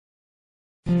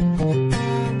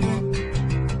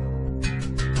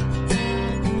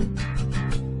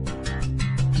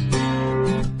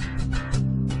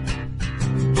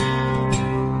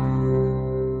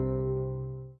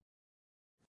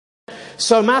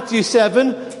So Matthew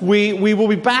 7, we will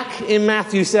be back in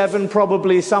Matthew 7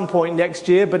 probably some point next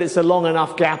year, but it's a long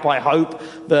enough gap, I hope,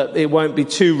 that it won't be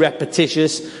too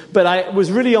repetitious. But it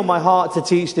was really on my heart to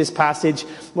teach this passage.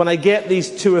 When I get these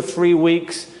 2 or 3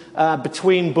 weeks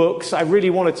between books, I really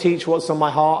want to teach what's on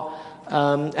my heart.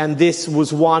 And this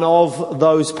was one of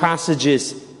those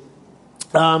passages.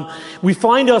 We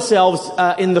find ourselves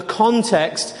in the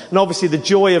context, and obviously the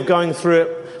joy of going through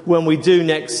it when we do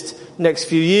next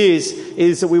few years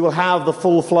is that we will have the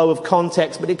full flow of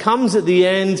context. But it comes at the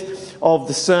end of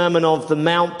the Sermon of the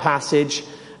Mount passage,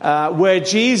 where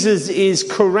Jesus is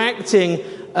correcting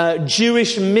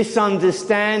Jewish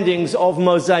misunderstandings of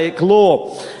Mosaic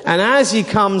law. And as he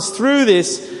comes through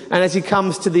this, and as he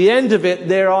comes to the end of it,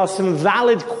 there are some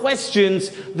valid questions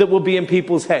that will be in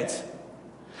people's heads.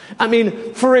 I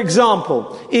mean, for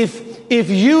example, if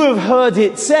you have heard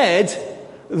it said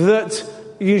that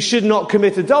you should not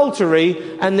commit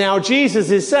adultery, and now Jesus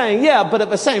is saying, yeah, but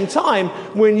at the same time,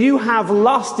 when you have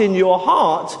lust in your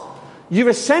heart, you're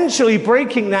essentially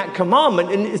breaking that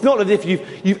commandment. And it's not as if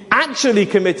you've actually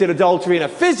committed adultery in a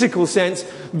physical sense,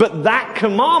 but that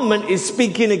commandment is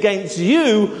speaking against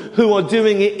you who are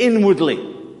doing it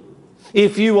inwardly.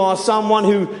 If you are someone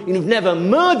you've never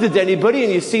murdered anybody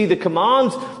and you see the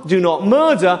command, do not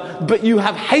murder, but you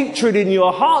have hatred in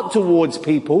your heart towards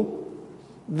people,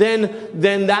 then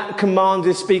that command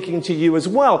is speaking to you as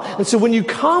well. And so when you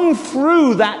come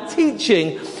through that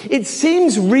teaching, it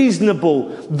seems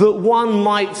reasonable that one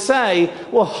might say,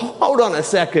 well, hold on a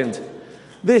second.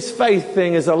 This faith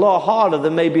thing is a lot harder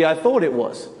than maybe I thought it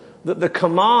was. That the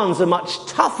commands are much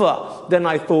tougher than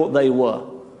I thought they were.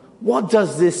 What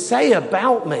does this say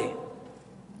about me?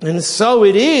 And so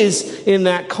it is in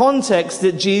that context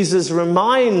that Jesus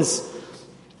reminds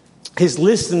his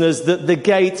listeners that the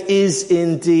gate is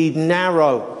indeed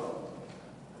narrow,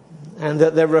 and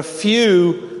that there are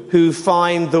few who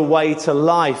find the way to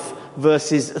life,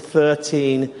 verses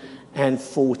 13 and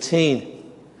 14.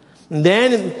 And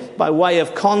then, by way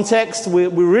of context, we're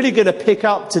really going to pick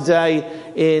up today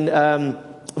in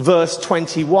verse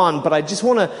 21, but I just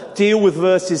want to deal with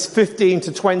verses 15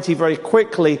 to 20 very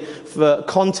quickly for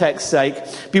context's sake.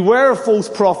 Beware of false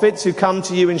prophets who come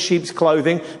to you in sheep's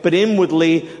clothing, but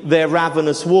inwardly they're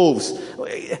ravenous wolves.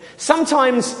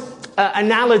 Sometimes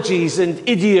analogies and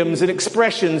idioms and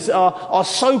expressions are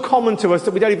so common to us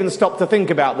that we don't even stop to think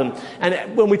about them.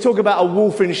 And when we talk about a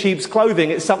wolf in sheep's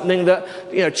clothing, it's something that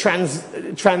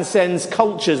transcends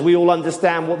cultures. We all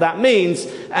understand what that means,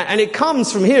 and it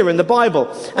comes from here in the Bible.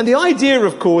 And the idea,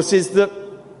 of course, is that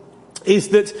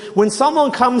when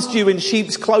someone comes to you in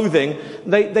sheep's clothing,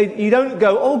 you don't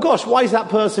go, oh gosh, why is that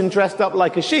person dressed up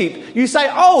like a sheep? You say,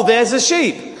 oh, there's a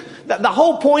sheep. The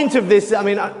whole point of this, I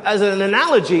mean, as an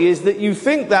analogy, is that you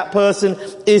think that person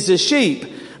is a sheep,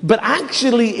 but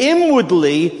actually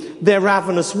inwardly they're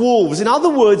ravenous wolves. In other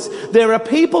words, there are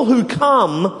people who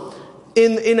come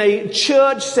in a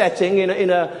church setting, in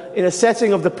a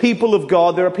setting of the people of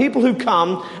God. There are people who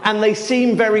come and they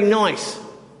seem very nice.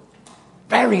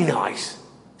 Very nice.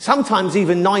 Sometimes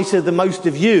even nicer than most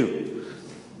of you.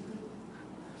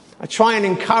 I try and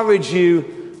encourage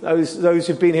you, those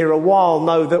who've been here a while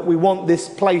know that we want this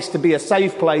place to be a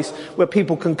safe place where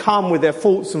people can come with their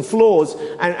faults and flaws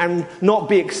and not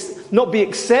be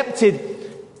accepting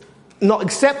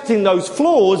those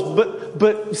flaws,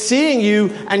 but seeing you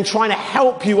and trying to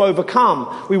help you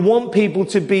overcome. We want people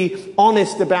to be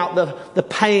honest about the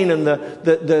pain and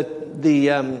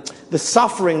the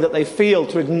suffering that they feel,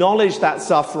 to acknowledge that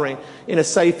suffering in a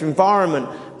safe environment.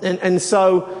 And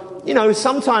so,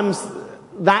 sometimes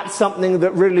that's something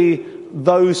that really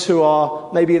those who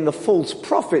are maybe in the false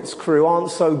prophets crew aren't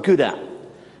so good at.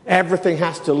 Everything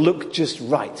has to look just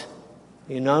right,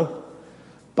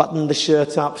 Button the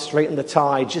shirt up, straighten the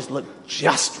tie, just look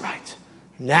just right.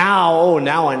 Now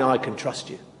I know I can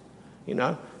trust you.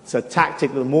 It's a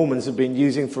tactic that the Mormons have been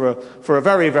using for a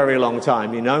very, very long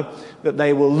time, that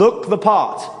they will look the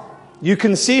part. You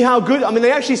can see how good,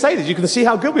 they actually say this, you can see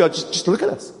how good we are, just look at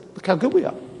us. Look how good we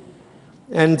are.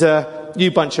 And you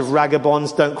bunch of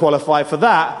ragabonds don't qualify for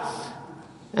that.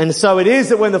 And so it is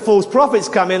that when the false prophets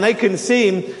come in, they can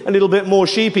seem a little bit more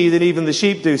sheepy than even the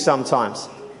sheep do sometimes.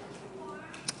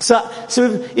 So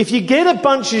if you get a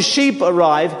bunch of sheep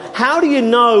arrive, how do you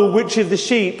know which of the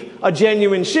sheep are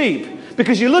genuine sheep?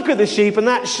 Because you look at the sheep, and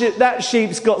that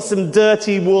sheep's got some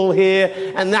dirty wool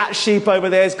here, and that sheep over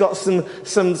there's got some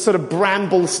sort of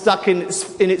bramble stuck in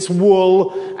its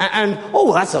wool, and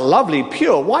oh, that's a lovely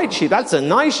pure white sheep. That's a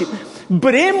nice sheep.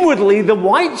 But inwardly, the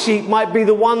white sheep might be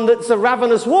the one that's a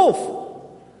ravenous wolf.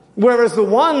 Whereas the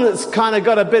one that's kind of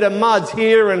got a bit of mud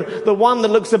here and the one that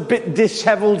looks a bit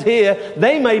disheveled here,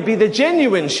 they may be the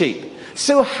genuine sheep.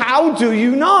 So how do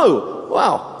you know?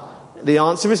 Well, the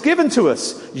answer is given to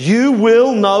us. You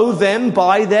will know them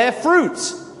by their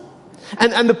fruits.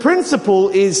 And the principle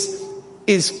is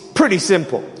pretty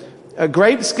simple.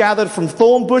 Grapes gathered from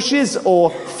thorn bushes or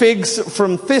figs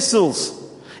from thistles.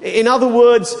 In other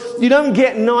words, you don't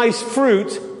get nice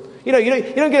fruit. You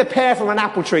don't get a pear from an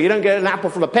apple tree. You don't get an apple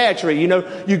from a pear tree.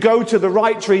 You go to the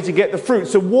right tree to get the fruit.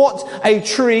 So what a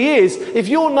tree is, if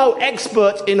you're no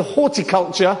expert in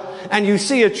horticulture and you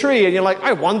see a tree and you're like,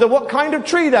 I wonder what kind of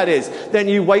tree that is. Then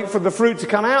you wait for the fruit to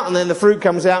come out, and then the fruit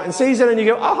comes out in season and you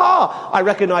go, aha, I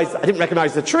didn't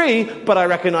recognize the tree, but I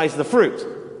recognize the fruit.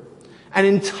 And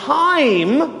in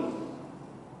time,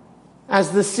 as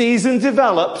the season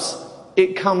develops,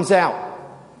 it comes out.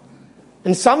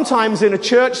 And sometimes in a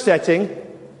church setting,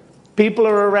 people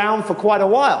are around for quite a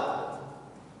while,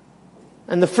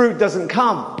 and the fruit doesn't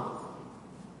come.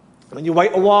 And you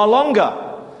wait a while longer,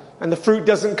 and the fruit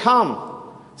doesn't come.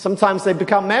 Sometimes they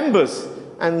become members,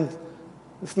 and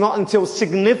it's not until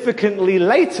significantly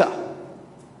later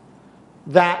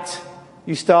that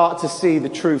you start to see the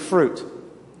true fruit.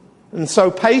 And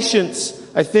so patience,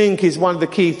 I think, is one of the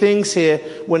key things here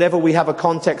whenever we have a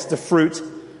context of fruit.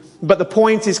 But the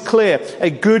point is clear.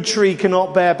 A good tree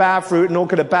cannot bear bad fruit, nor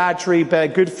can a bad tree bear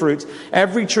good fruit.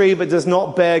 Every tree that does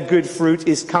not bear good fruit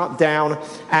is cut down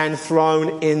and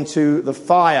thrown into the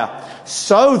fire.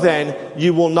 So then,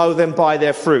 you will know them by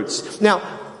their fruits. Now,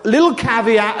 little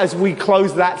caveat as we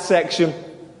close that section.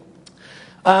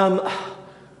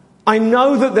 I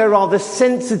know that there are the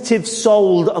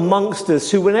sensitive-souled amongst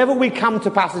us who, whenever we come to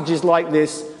passages like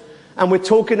this, and we're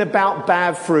talking about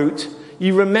bad fruit,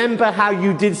 you remember how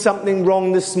you did something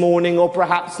wrong this morning, or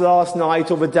perhaps last night,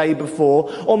 or the day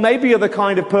before. Or maybe you're the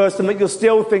kind of person that you're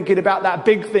still thinking about that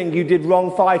big thing you did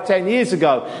wrong 5-10 years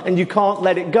ago, and you can't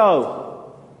let it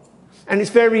go. And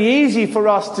it's very easy for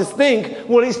us to think,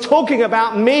 well, it's talking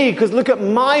about me, because look at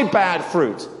my bad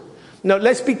fruit. No,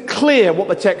 let's be clear what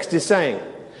the text is saying.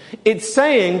 It's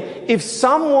saying, if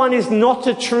someone is not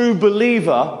a true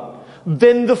believer,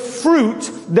 then the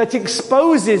fruit that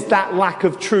exposes that lack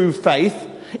of true faith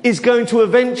is going to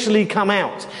eventually come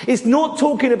out. It's not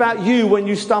talking about you when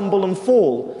you stumble and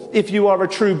fall, if you are a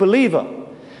true believer.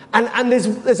 And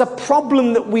there's a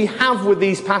problem that we have with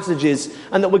these passages,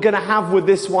 and that we're going to have with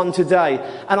this one today.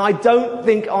 And I don't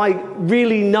think I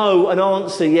really know an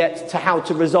answer yet to how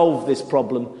to resolve this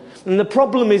problem. And the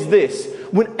problem is this: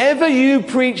 whenever you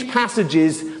preach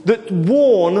passages that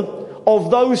warn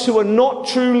of those who are not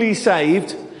truly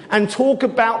saved and talk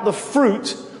about the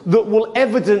fruit that will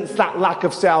evidence that lack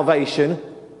of salvation,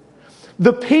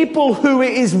 the people who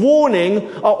it is warning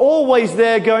are always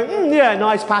there going, yeah,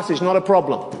 nice passage, not a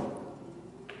problem.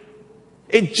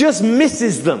 It just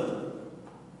misses them.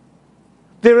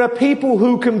 There are people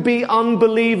who can be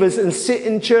unbelievers and sit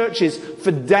in churches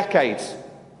for decades,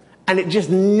 and it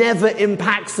just never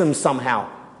impacts them somehow.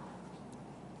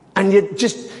 And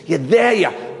you're there,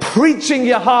 you're preaching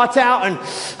your heart out, and,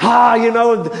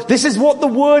 this is what the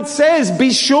word says.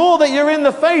 Be sure that you're in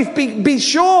the faith. Be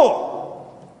sure.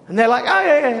 And they're like, oh,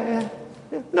 yeah,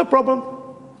 no problem.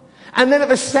 And then at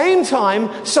the same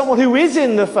time, someone who is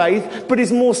in the faith, but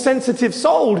is more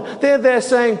sensitive-souled, they're there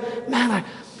saying, man,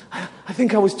 I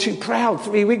think I was too proud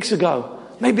 3 weeks ago.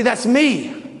 Maybe that's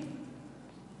me.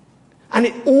 And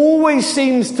it always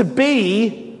seems to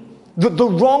be that the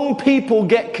wrong people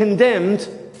get condemned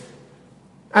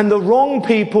and the wrong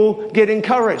people get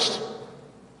encouraged.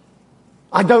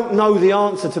 I don't know the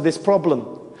answer to this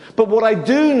problem. But what I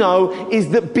do know is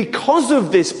that because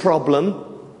of this problem,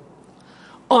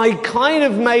 I kind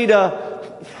of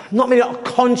not made a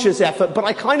conscious effort, but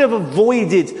I kind of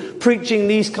avoided preaching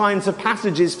these kinds of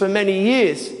passages for many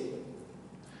years.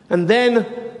 And then,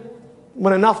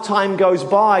 when enough time goes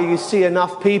by, you see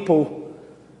enough people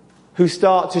who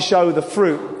start to show the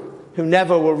fruit, who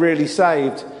never were really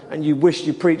saved, and you wish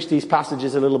you preached these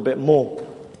passages a little bit more.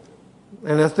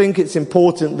 And I think it's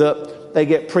important that they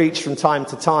get preached from time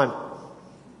to time.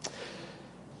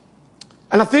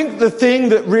 And I think the thing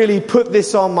that really put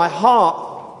this on my heart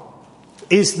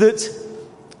is that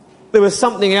there was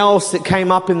something else that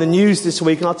came up in the news this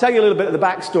week, and I'll tell you a little bit of the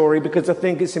backstory because I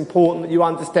think it's important that you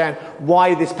understand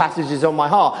why this passage is on my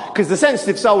heart. Because the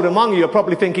sensitive soul among you are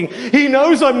probably thinking, he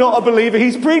knows I'm not a believer,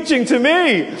 he's preaching to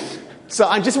me. So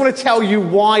I just want to tell you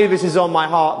why this is on my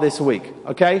heart this week,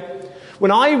 okay?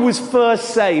 When I was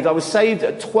first saved, I was saved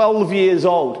at 12 years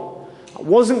old. I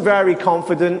wasn't very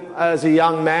confident as a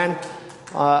young man.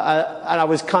 And I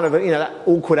was kind of, that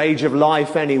awkward age of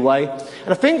life anyway. And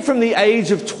I think from the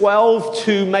age of 12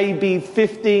 to maybe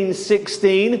 15,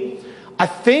 16, I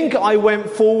think I went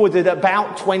forward at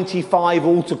about 25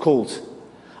 altar calls.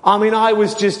 I mean, I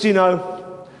was just,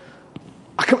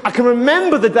 I can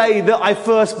remember the day that I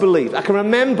first believed. I can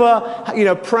remember,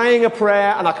 praying a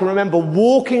prayer, and I can remember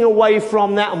walking away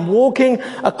from that and walking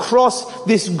across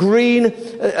this green,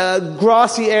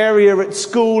 grassy area at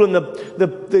school, and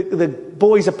the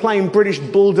boys are playing British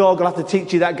Bulldog. I'll have to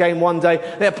teach you that game one day.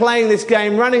 They're playing this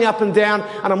game, running up and down,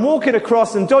 and I'm walking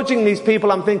across and dodging these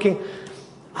people. I'm thinking,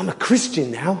 I'm a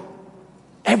Christian now.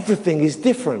 Everything is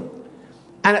different.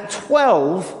 And at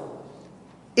 12,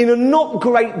 in a not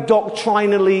great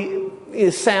doctrinally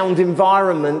sound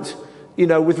environment,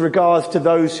 with regards to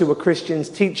those who were Christians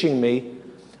teaching me,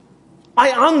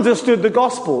 I understood the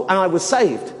gospel and I was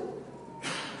saved.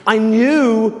 I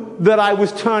knew that I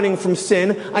was turning from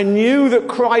sin. I knew that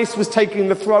Christ was taking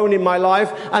the throne in my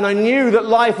life, and I knew that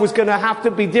life was going to have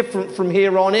to be different from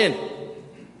here on in.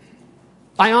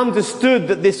 I understood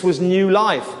that this was new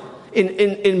life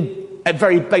in a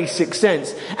very basic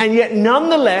sense. And yet,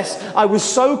 nonetheless, I was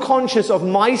so conscious of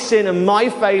my sin and my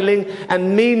failing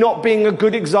and me not being a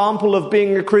good example of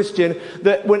being a Christian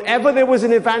that whenever there was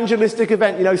an evangelistic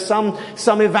event,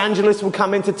 some evangelists would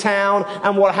come into town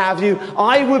and what have you,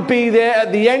 I would be there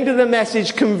at the end of the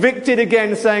message convicted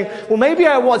again saying, well, maybe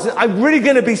I wasn't. I'm really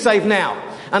going to be saved now.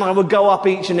 And I would go up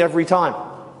each and every time.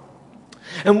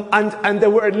 And there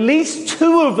were at least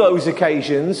 2 of those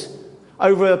occasions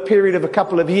over a period of a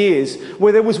couple of years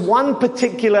where there was one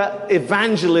particular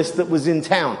evangelist that was in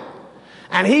town.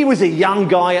 And he was a young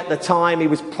guy at the time. He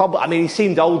was he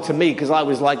seemed old to me because I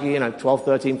was like, 12,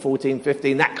 13, 14,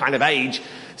 15, that kind of age.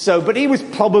 But he was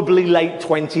probably late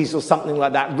 20s or something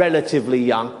like that, relatively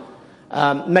young.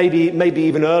 Maybe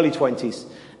even early 20s.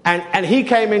 And he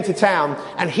came into town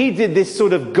and he did this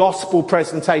sort of gospel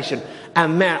presentation.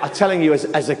 And man, I'm telling you,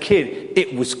 as a kid,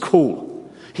 it was cool.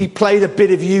 He played a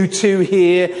bit of U2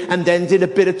 here, and then did a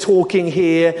bit of talking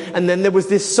here, and then there was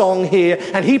this song here,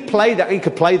 and he played that. He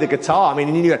could play the guitar. I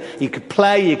mean, he could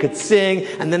play, he could sing,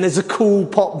 and then there's a cool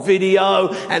pop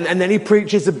video, and then he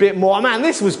preaches a bit more. Man,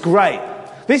 this was great.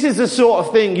 This is the sort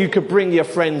of thing you could bring your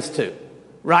friends to,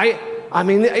 right? I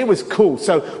mean, it was cool.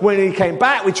 So when he came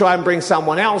back, we tried and bring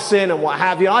someone else in and what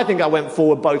have you. I think I went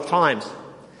forward both times.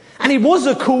 And he was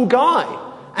a cool guy.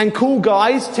 And cool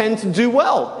guys tend to do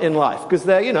well in life because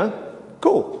they're,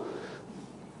 cool.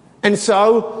 And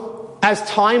so as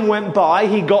time went by,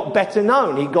 he got better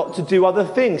known. He got to do other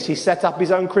things. He set up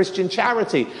his own Christian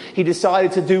charity. He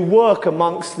decided to do work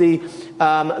amongst the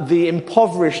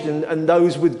impoverished and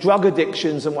those with drug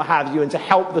addictions and what have you, and to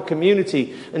help the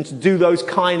community and to do those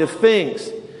kind of things.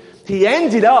 He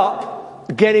ended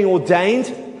up getting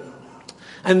ordained.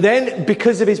 And then,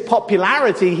 because of his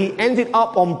popularity, he ended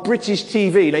up on British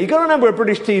TV. Now, you've got to remember, a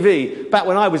British TV, back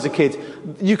when I was a kid,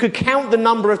 you could count the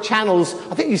number of channels.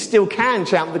 I think you still can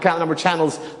count the number of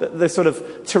channels, the sort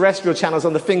of terrestrial channels,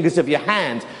 on the fingers of your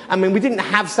hand. I mean, we didn't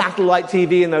have satellite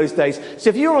TV in those days. So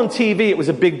if you were on TV, it was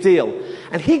a big deal.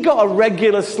 And he got a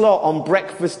regular slot on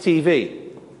Breakfast TV.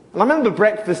 And I remember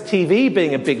Breakfast TV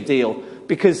being a big deal,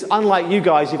 because unlike you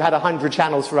guys, you've had 100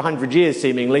 channels for 100 years,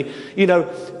 seemingly,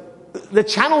 the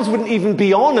channels wouldn't even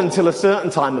be on until a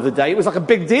certain time of the day. It was like a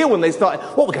big deal when they started,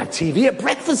 we're going to have TV at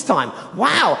breakfast time.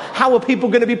 Wow, how are people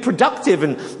going to be productive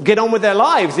and get on with their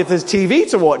lives if there's TV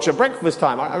to watch at breakfast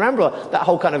time? I remember that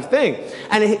whole kind of thing.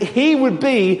 And he would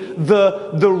be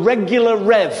the regular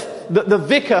rev, the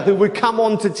vicar who would come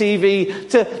onto TV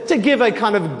to give a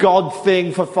kind of God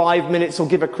thing for 5 minutes or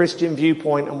give a Christian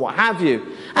viewpoint and what have you.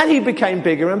 And he became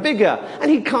bigger and bigger.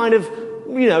 And he kind of,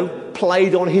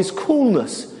 played on his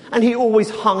coolness. And he always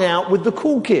hung out with the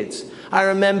cool kids. I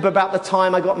remember about the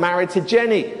time I got married to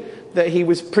Jenny, that he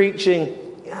was preaching,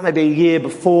 maybe a year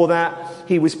before that,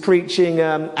 he was preaching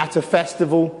at a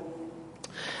festival.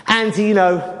 And,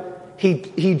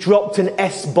 he dropped an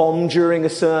S-bomb during a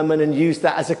sermon and used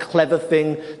that as a clever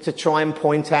thing to try and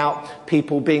point out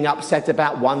people being upset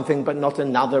about one thing but not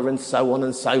another, and so on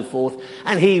and so forth.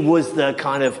 And he was the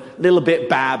kind of little bit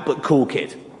bad but cool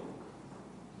kid.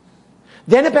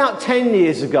 Then about 10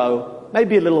 years ago,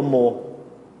 maybe a little more,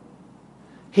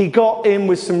 he got in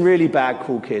with some really bad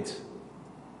cool kids.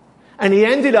 And he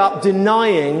ended up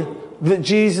denying that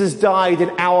Jesus died in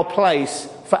our place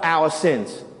for our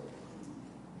sins.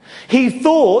 He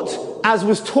thought, as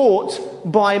was taught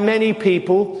by many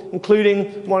people,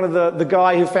 including one of the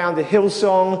guy who founded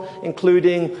Hillsong,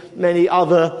 including many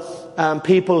other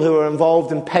people who are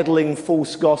involved in peddling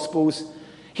false gospels.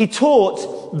 He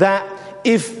taught that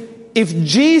if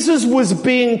Jesus was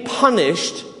being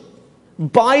punished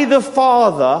by the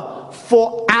Father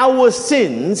for our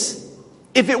sins,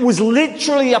 if it was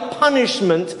literally a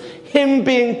punishment, him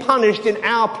being punished in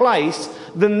our place,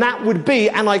 then that would be,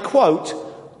 and I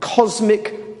quote,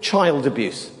 cosmic child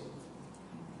abuse.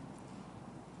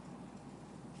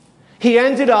 He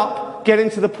ended up getting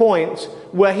to the point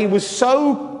where he was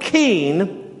so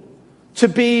keen to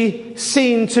be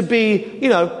seen to be,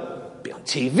 be on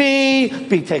TV,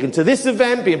 be taken to this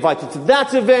event, be invited to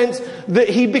that event, that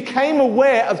he became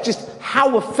aware of just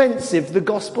how offensive the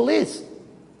gospel is.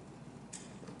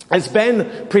 As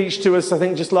Ben preached to us, I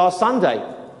think just last Sunday,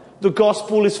 the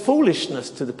gospel is foolishness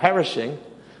to the perishing,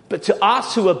 but to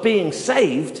us who are being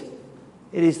saved,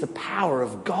 it is the power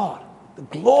of God, the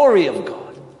glory of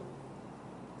God.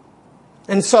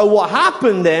 And so what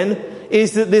happened then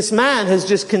is that this man has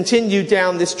just continued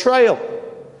down this trail.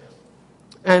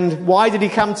 And why did he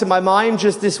come to my mind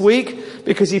just this week?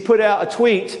 Because he put out a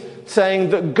tweet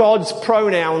saying that God's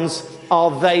pronouns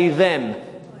are they, them.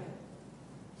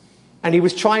 And he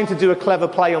was trying to do a clever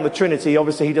play on the Trinity.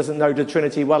 Obviously, he doesn't know the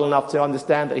Trinity well enough to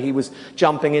understand that he was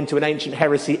jumping into an ancient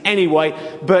heresy anyway.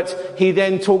 But he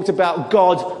then talked about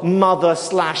God, mother /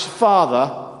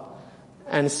 father,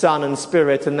 and son and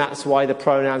spirit. And that's why the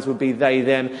pronouns would be they,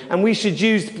 them. And we should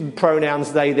use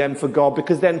pronouns they, them for God,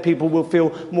 because then people will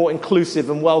feel more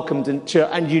inclusive and welcomed in church.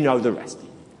 And you know the rest.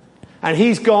 And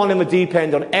he's gone in the deep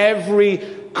end on every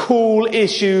cool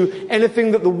issue.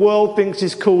 Anything that the world thinks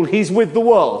is cool, he's with the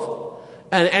world.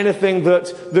 And anything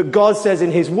that God says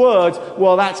in his word,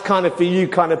 well, that's kind of for you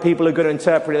kind of people who are going to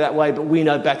interpret it that way, but we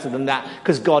know better than that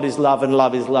because God is love and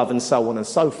love is love and so on and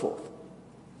so forth.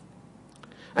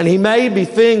 And he made me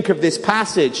think of this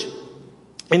passage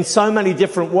in so many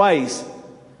different ways,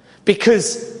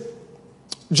 because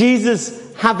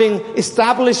Jesus, having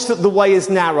established that the way is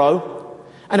narrow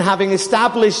and having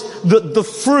established that the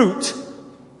fruit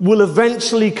will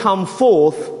eventually come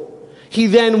forth, he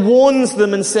then warns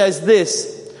them and says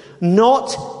this: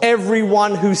 not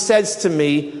everyone who says to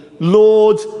me,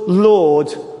 Lord, Lord,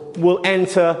 will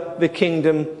enter the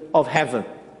kingdom of heaven.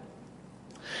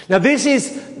 Now this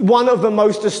is one of the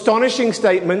most astonishing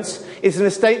statements. It's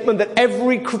a statement that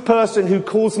every person who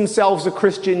calls themselves a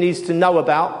Christian needs to know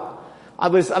about. I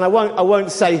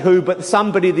won't say who, but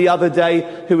somebody the other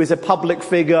day who is a public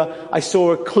figure, I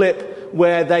saw a clip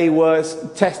where they were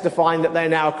testifying that they're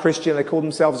now a Christian, they call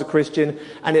themselves a Christian,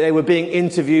 and they were being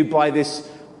interviewed by this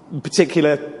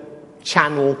particular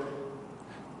channel,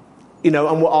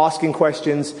 and were asking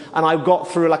questions, and I got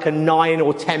through like a 9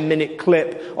 or 10 minute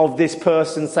clip of this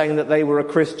person saying that they were a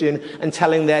Christian and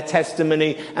telling their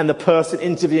testimony, and the person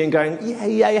interviewing going,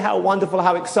 yeah, how wonderful,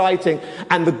 how exciting,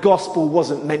 and the gospel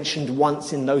wasn't mentioned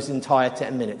once in those entire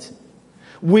 10 minutes.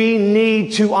 We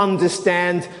need to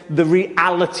understand the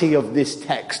reality of this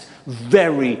text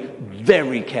very,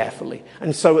 very carefully.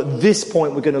 And so at this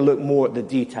point, we're going to look more at the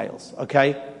details,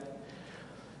 okay?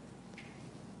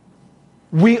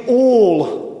 We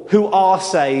all who are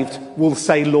saved will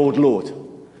say, Lord, Lord.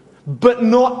 But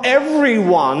not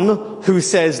everyone who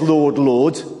says, Lord,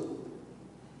 Lord,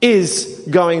 is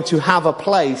going to have a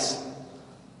place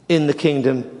in the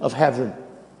kingdom of heaven.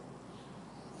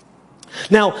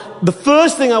 Now, the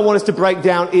first thing I want us to break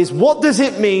down is, what does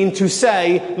it mean to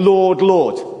say, Lord,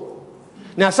 Lord?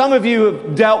 Now, some of you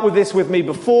have dealt with this with me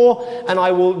before, and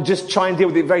I will just try and deal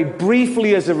with it very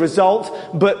briefly as a result.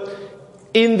 But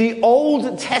in the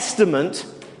Old Testament,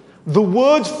 the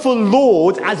word for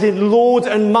Lord, as in Lord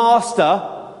and Master,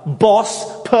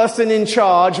 boss, person in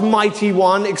charge, mighty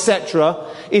one,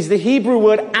 etc., is the Hebrew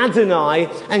word Adonai,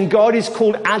 and God is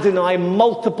called Adonai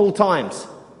multiple times.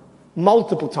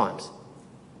 Multiple times.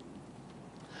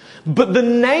 But the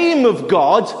name of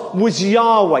God was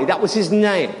Yahweh. That was his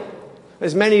name.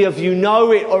 As many of you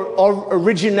know, it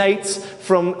originates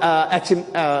from as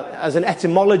an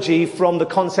etymology from the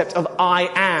concept of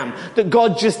I am. That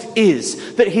God just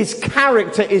is. That his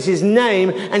character is his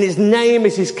name, and his name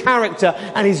is his character,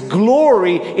 and his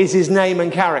glory is his name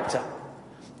and character.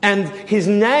 And his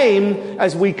name,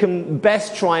 as we can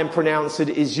best try and pronounce it,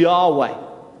 is Yahweh.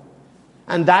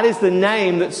 And that is the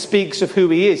name that speaks of who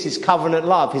he is, his covenant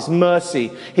love, his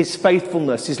mercy, his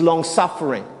faithfulness, his long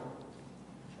suffering.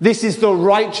 This is the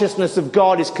righteousness of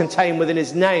God is contained within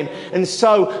his name. And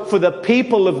so for the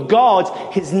people of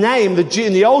God, his name,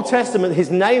 in the Old Testament, his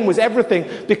name was everything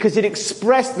because it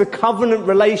expressed the covenant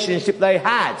relationship they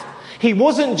had. He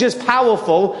wasn't just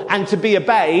powerful and to be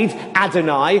obeyed,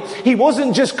 Adonai. He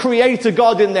wasn't just creator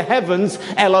God in the heavens,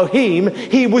 Elohim.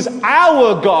 He was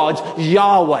our God,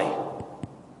 Yahweh.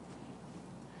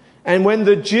 And when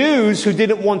the Jews who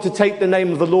didn't want to take the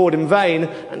name of the Lord in vain,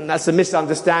 and that's a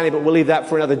misunderstanding, but we'll leave that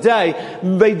for another day,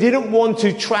 they didn't want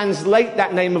to translate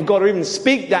that name of God or even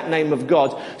speak that name of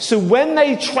God. So when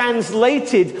they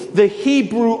translated the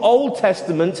Hebrew Old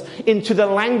Testament into the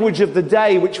language of the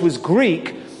day, which was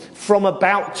Greek, from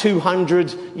about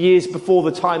 200 years before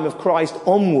the time of Christ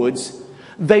onwards,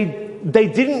 they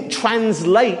didn't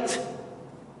translate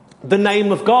the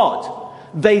name of God.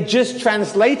 They just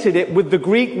translated it with the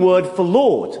Greek word for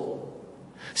Lord.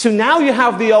 So now you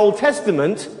have the Old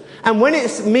Testament, and when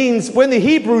the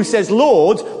Hebrew says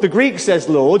Lord, the Greek says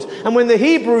Lord, and when the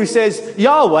Hebrew says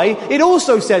Yahweh, it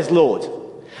also says Lord.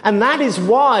 And that is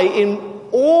why in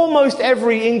almost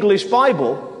every English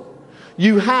Bible,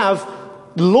 you have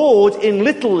Lord in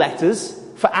little letters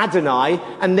for Adonai,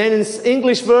 and then in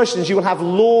English versions you will have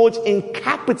Lord in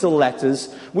capital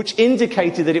letters, which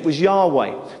indicated that it was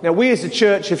Yahweh. Now we as a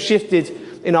church have shifted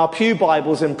in our pew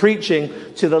Bibles and preaching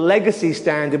to the Legacy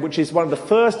Standard, which is one of the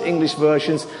first English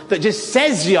versions that just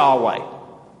says Yahweh,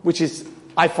 which is,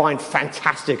 I find,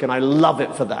 fantastic, and I love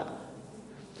it for that.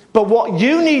 But what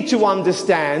you need to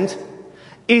understand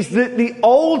is that the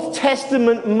Old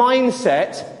Testament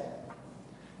mindset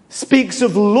speaks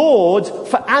of Lord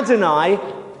for Adonai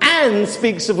and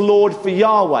speaks of Lord for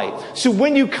Yahweh. So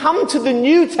when you come to the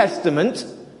New Testament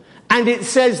and it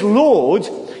says Lord,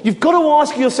 you've got to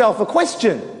ask yourself a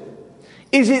question.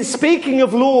 Is it speaking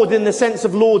of Lord in the sense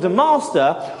of Lord and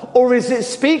Master, or is it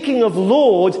speaking of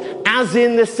Lord as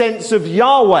in the sense of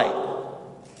Yahweh?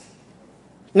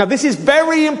 Now this is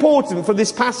very important for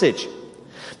this passage,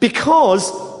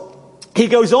 because he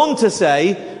goes on to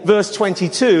say, verse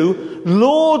 22,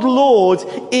 Lord, Lord,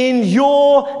 in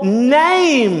your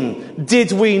name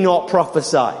did we not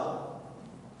prophesy?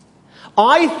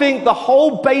 I think the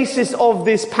whole basis of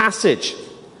this passage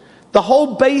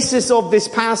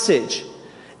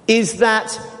is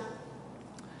that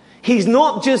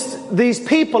these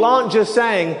people aren't just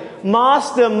saying,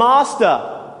 Master,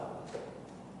 Master,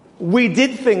 we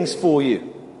did things for you.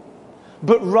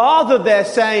 But rather they're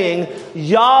saying,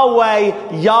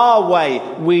 Yahweh,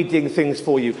 Yahweh, we did things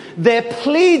for you. They're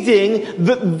pleading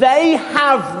that they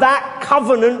have that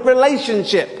covenant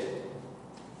relationship.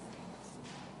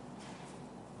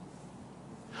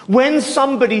 When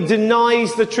somebody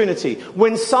denies the Trinity,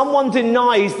 when someone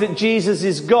denies that Jesus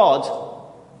is God,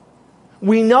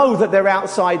 we know that they're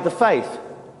outside the faith.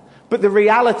 But the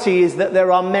reality is that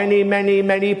there are many, many,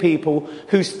 many people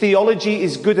whose theology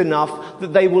is good enough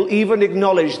that they will even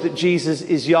acknowledge that Jesus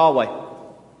is Yahweh,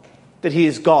 that he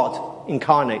is God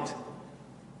incarnate.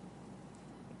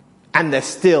 And they're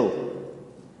still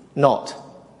not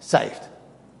saved.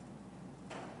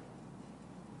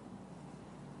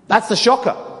 That's the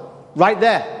shocker, right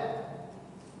there.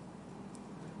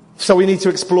 So we need to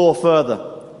explore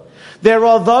further. There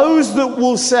are those that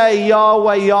will say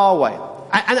Yahweh, Yahweh.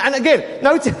 And again,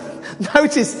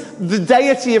 notice the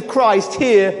deity of Christ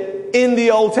here in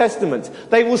the Old Testament.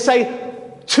 They will say,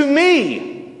 to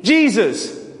me,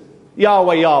 Jesus,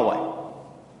 Yahweh, Yahweh.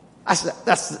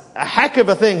 That's a heck of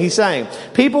a thing he's saying.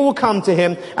 People will come to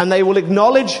him and they will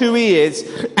acknowledge who he is,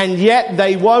 and yet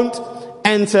they won't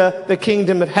enter the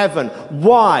kingdom of heaven.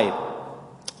 Why?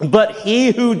 But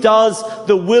he who does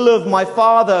the will of my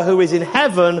Father who is in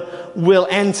heaven will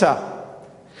enter.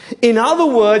 In other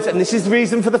words, and this is the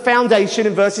reason for the foundation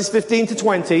in verses 15 to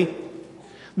 20,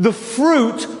 the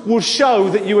fruit will show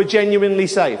that you are genuinely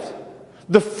saved.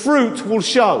 The fruit will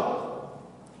show.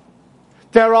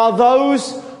 There are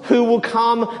those who will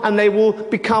come and they will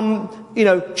become,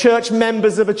 church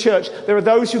members of a church. There are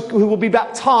those who will be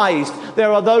baptized.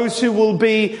 There are those who will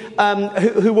be,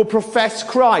 who will profess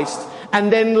Christ.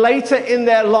 And then later in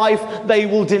their life, they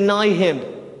will deny him.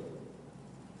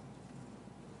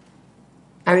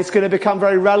 And it's going to become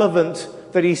very relevant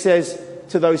that he says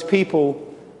to those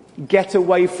people, get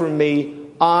away from me,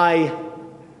 I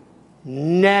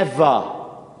never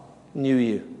knew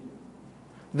you.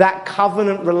 That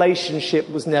covenant relationship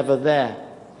was never there.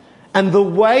 And the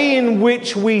way in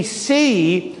which we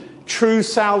see true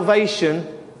salvation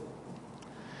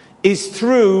is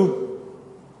through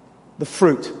the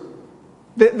fruit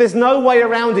There's no way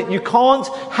around it. You can't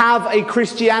have a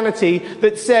Christianity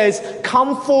that says,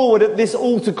 come forward at this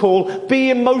altar call, be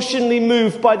emotionally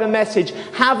moved by the message,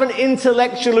 have an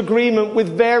intellectual agreement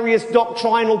with various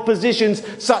doctrinal positions,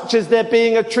 such as there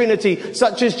being a Trinity,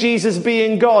 such as Jesus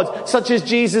being God, such as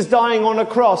Jesus dying on a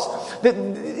cross. That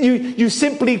you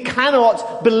simply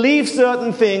cannot believe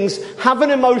certain things, have an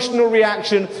emotional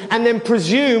reaction, and then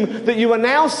presume that you are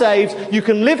now saved, you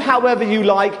can live however you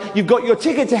like, you've got your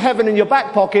ticket to heaven in your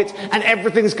back pocket, and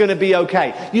everything's going to be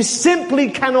okay. You simply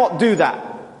cannot do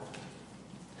that.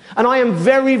 And I am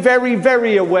very, very,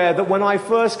 very aware that when I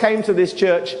first came to this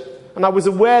church, and I was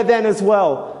aware then as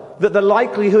well, that the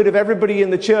likelihood of everybody in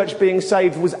the church being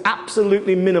saved was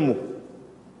absolutely minimal.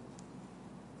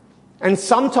 And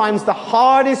sometimes the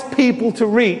hardest people to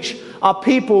reach are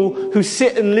people who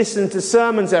sit and listen to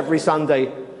sermons every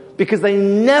Sunday because they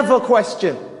never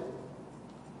question.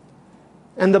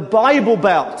 And the Bible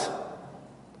Belt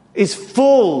is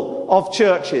full of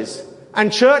churches,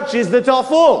 and churches that are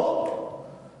full,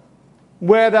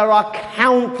 where there are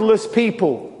countless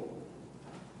people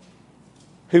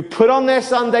who put on their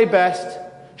Sunday best,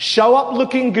 show up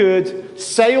looking good,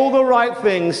 say all the right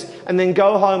things, and then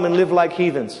go home and live like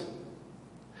heathens.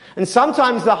 And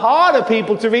sometimes the harder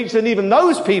people to reach than even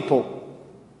those people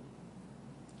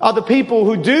are the people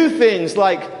who do things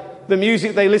like the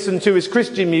music they listen to is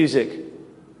Christian music.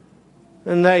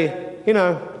 And they,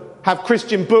 have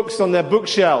Christian books on their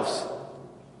bookshelves.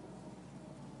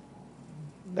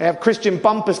 They have Christian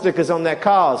bumper stickers on their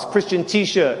cars, Christian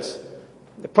t-shirts.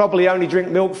 They probably only drink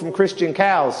milk from Christian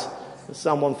cows, as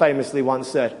someone famously once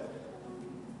said.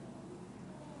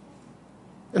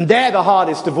 And they're the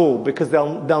hardest of all because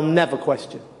they'll never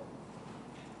question.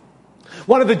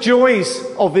 One of the joys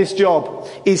of this job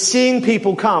is seeing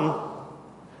people come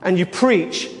and you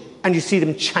preach and you see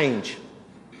them change.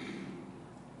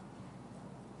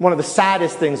 One of the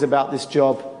saddest things about this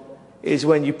job is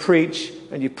when you preach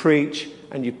and you preach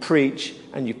and you preach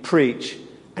and you preach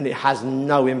and it has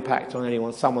no impact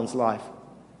on someone's life.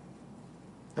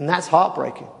 And that's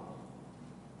heartbreaking.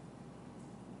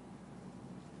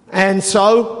 And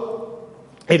so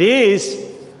it is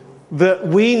that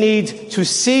we need to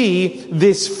see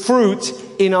this fruit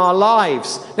in our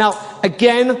lives. Now,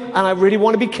 again, and I really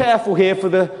want to be careful here for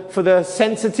the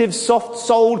sensitive,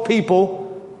 soft-souled people,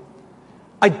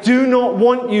 I do not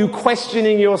want you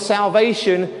questioning your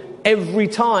salvation every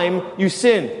time you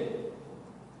sin.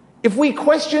 If we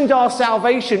questioned our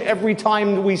salvation every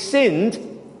time we sinned,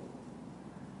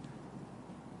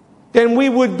 then we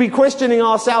would be questioning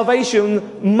our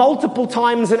salvation multiple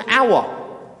times an hour.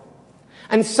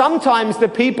 And sometimes the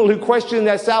people who question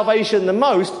their salvation the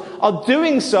most are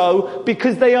doing so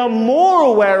because they are more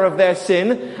aware of their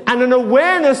sin, and an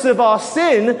awareness of our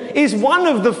sin is one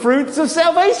of the fruits of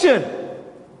salvation.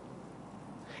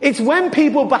 It's when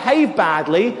people behave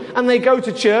badly and they go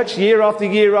to church year after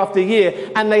year after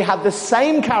year and they have the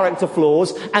same character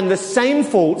flaws and the same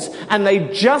faults and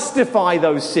they justify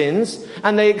those sins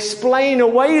and they explain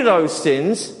away those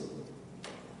sins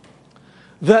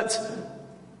that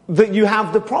you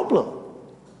have the problem.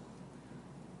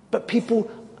 But people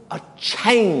are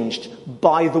changed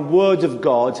by the Word of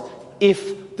God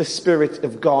if the Spirit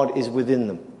of God is within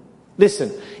them.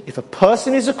 Listen, if a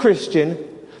person is a Christian,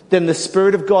 then the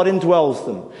Spirit of God indwells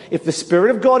them. If the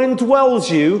Spirit of God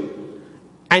indwells you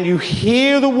and you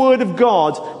hear the Word of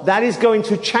God, that is going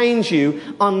to change you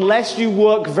unless you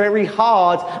work very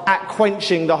hard at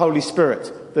quenching the Holy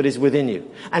Spirit that is within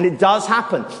you. And it does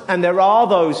happen. And there are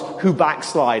those who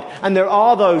backslide. And there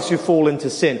are those who fall into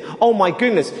sin. Oh my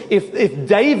goodness. If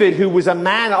David, who was a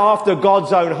man after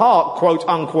God's own heart, quote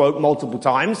unquote, multiple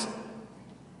times,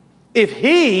 if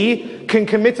he can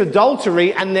commit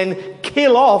adultery and then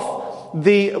kill off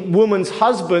the woman's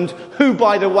husband, who,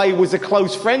 by the way, was a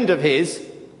close friend of his,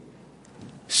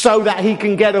 so that he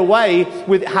can get away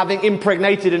with having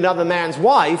impregnated another man's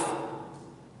wife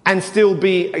and still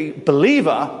be a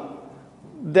believer,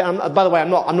 then, by the way, I'm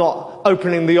not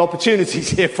opening the opportunities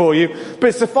here for you,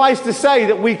 but suffice to say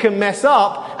that we can mess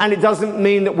up and it doesn't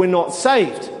mean that we're not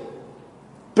saved.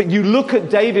 But you look at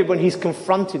David when he's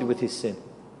confronted with his sin.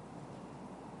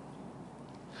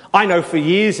 I know for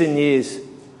years and years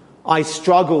I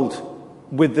struggled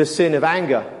with the sin of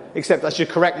anger, except I should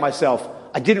correct myself.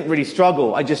 I didn't really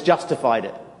struggle, I just justified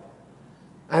it.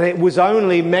 And it was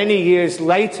only many years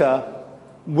later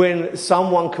when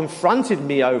someone confronted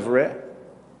me over it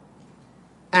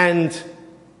and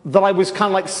that I was kind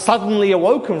of like suddenly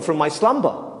awoken from my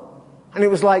slumber. And it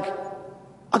was like,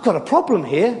 I've got a problem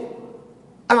here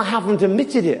and I haven't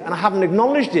admitted it and I haven't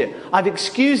acknowledged it. I've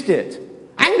excused it.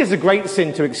 Anger is a great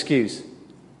sin to excuse.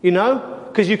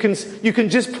 because you can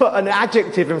just put an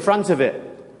adjective in front of it.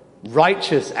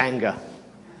 Righteous anger.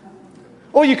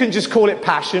 Or you can just call it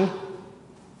passion.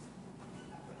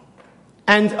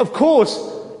 And of course,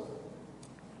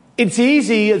 it's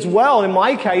easy as well. In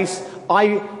my case,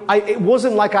 it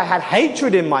wasn't like I had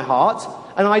hatred in my heart,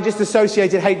 and I just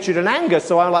associated hatred and anger.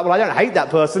 So I'm like, well, I don't hate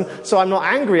that person, so I'm not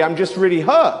angry. I'm just really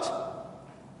hurt.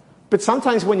 But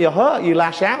sometimes when you're hurt, you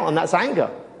lash out, and that's anger.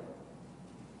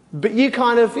 But you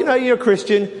kind of, you're a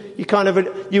Christian,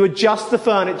 you adjust the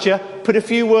furniture, put a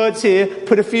few words here,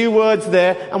 put a few words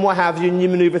there, and what have you, and you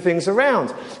maneuver things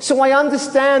around. So I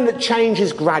understand that change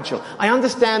is gradual. I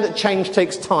understand that change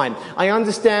takes time. I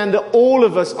understand that all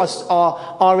of us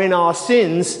are in our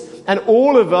sins, and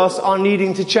all of us are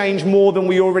needing to change more than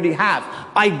we already have.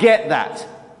 I get that.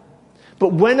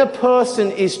 But when a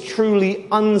person is truly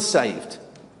unsaved,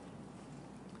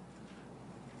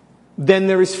 then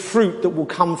there is fruit that will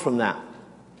come from that.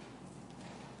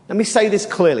 Let me say this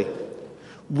clearly.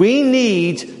 We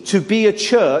need to be a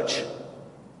church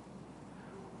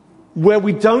where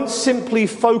we don't simply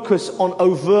focus on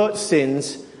overt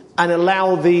sins and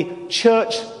allow the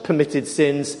church-permitted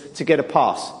sins to get a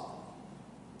pass.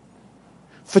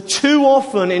 For too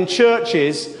often in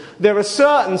churches, there are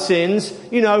certain sins,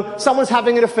 someone's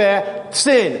having an affair,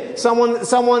 sin. Someone,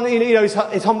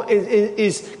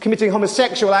 is committing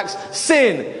homosexual acts,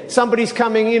 sin. Somebody's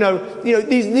coming,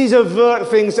 these overt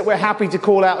things that we're happy to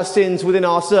call out as sins within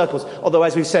our circles. Although,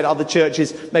 as we've said, other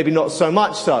churches, maybe not so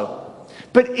much so.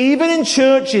 But even in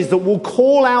churches that will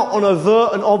call out on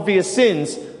overt and obvious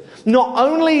sins, not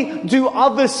only do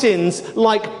other sins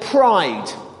like pride,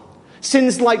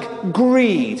 sins like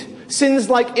greed, sins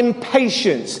like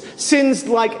impatience, sins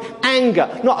like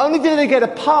anger, not only do they get a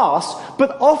pass,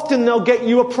 but often they'll get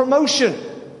you a promotion.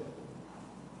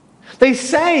 They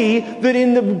say that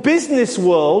in the business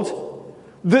world,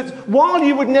 that while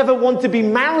you would never want to be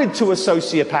married to a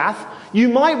sociopath, you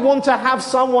might want to have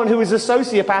someone who is a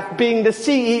sociopath being the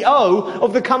CEO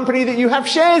of the company that you have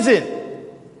shares in.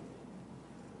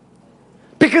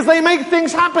 Because they make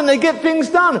things happen, they get things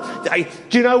done.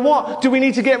 Do you know what? Do we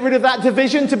need to get rid of that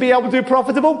division to be able to be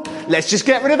profitable? Let's just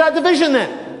get rid of that division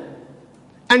then.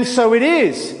 And so it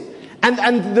is.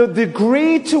 And the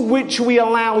degree to which we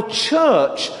allow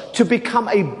church to become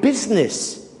a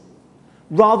business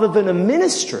rather than a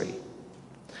ministry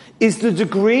is the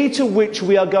degree to which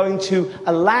we are going to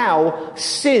allow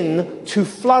sin to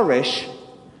flourish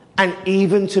and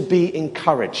even to be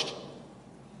encouraged.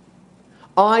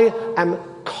 I am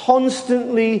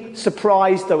constantly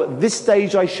surprised, though at this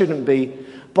stage I shouldn't be,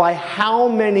 by how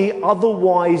many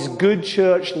otherwise good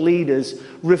church leaders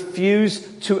refuse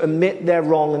to admit they're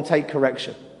wrong and take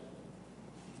correction.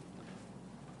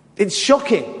 It's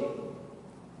shocking.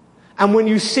 And when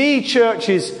you see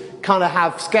churches kind of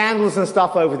have scandals and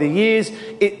stuff over the years,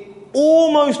 it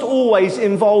almost always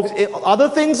involves other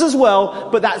things as well,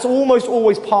 but that's almost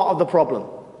always part of the problem.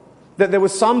 That there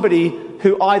was somebody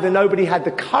who either nobody had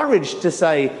the courage to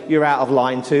say you're out of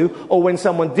line to, or when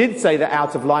someone did say they're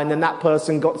out of line, then that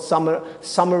person got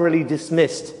summarily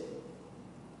dismissed.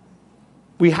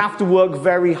 We have to work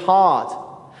very hard.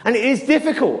 And it is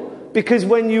difficult, because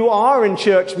when you are in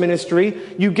church ministry,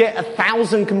 you get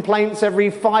 1,000 complaints every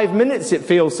 5 minutes, it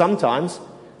feels sometimes.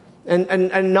 And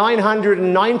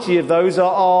 990 of those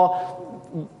are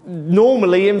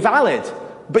normally invalid.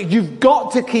 But you've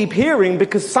got to keep hearing,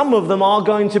 because some of them are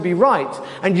going to be right.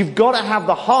 And you've got to have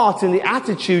the heart and the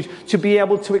attitude to be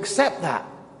able to accept that.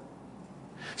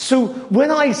 So when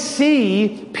I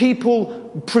see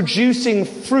people producing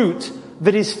fruit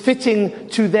that is fitting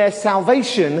to their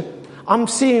salvation, I'm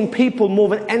seeing people more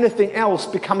than anything else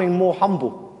becoming more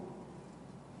humble.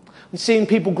 I'm seeing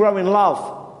people grow in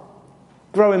love,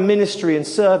 grow in ministry and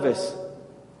service.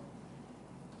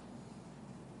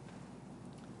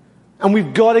 And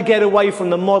we've got to get away from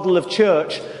the model of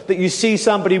church that you see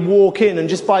somebody walk in and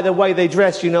just by the way they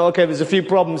dress, okay, there's a few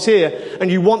problems here, and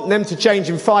you want them to change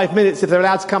in 5 minutes if they're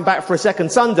allowed to come back for a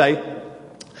second Sunday.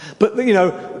 But,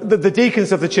 the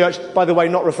deacons of the church, by the way,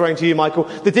 not referring to you, Michael,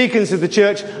 the deacons of the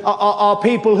church are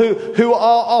people who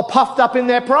are puffed up in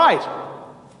their pride.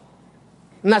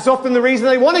 And that's often the reason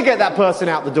they want to get that person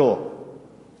out the door.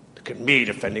 Look at me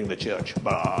defending the church.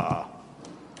 Bah.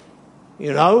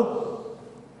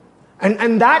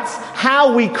 And that's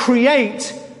how we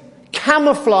create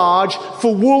camouflage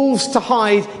for wolves to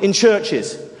hide in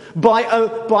churches.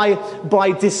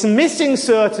 By dismissing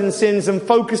certain sins and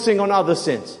focusing on other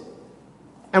sins.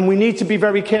 And we need to be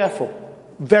very careful.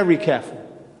 Very careful.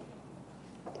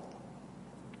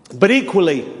 But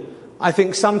equally, I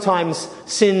think sometimes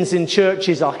sins in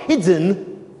churches are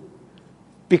hidden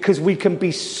because we can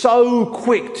be so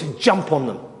quick to jump on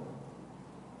them.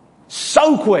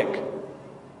 So quick.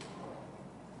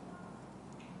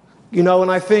 You know,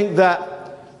 and I think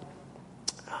that,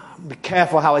 be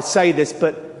careful how I say this,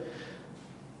 but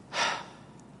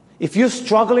if you're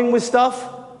struggling with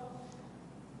stuff,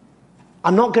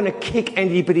 I'm not going to kick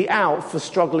anybody out for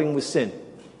struggling with sin.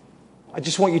 I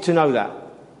just want you to know that.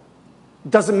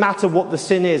 It doesn't matter what the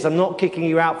sin is. I'm not kicking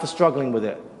you out for struggling with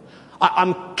it.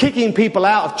 I'm kicking people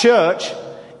out of church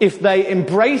if they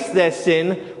embrace their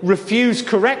sin, refuse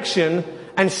correction,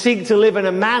 and seek to live in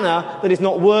a manner that is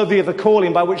not worthy of the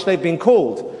calling by which they've been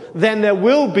called. Then there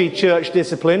will be church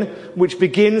discipline, which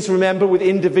begins, remember, with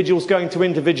individuals going to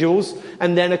individuals,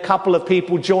 and then a couple of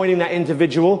people joining that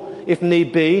individual, if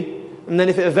need be. And then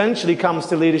if it eventually comes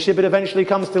to leadership, it eventually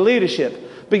comes to leadership.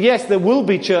 But yes, there will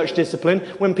be church discipline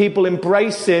when people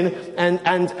embrace sin and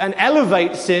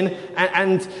elevate sin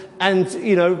and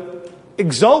you know,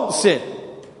 exalt sin.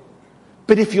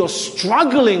 But if you're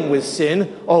struggling with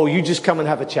sin, oh, you just come and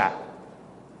have a chat.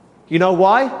 You know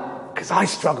why? Because I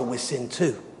struggle with sin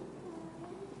too.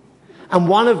 And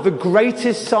one of the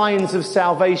greatest signs of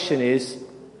salvation is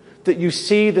that you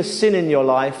see the sin in your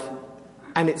life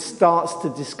and it starts to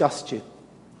disgust you.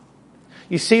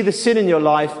 You see the sin in your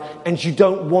life and you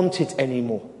don't want it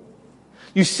anymore.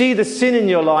 You see the sin in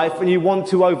your life and you want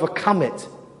to overcome it.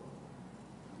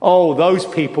 Oh, those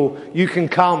people, you can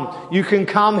come. You can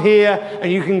come here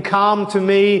and you can come to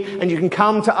me and you can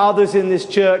come to others in this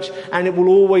church, and it will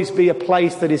always be a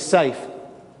place that is safe.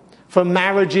 For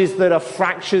marriages that are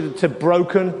fractured to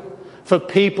broken, for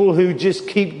people who just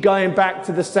keep going back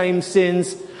to the same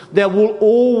sins, there will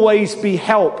always be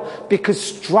help, because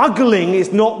struggling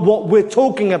is not what we're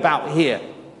talking about here.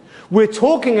 We're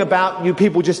talking about you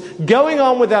people just going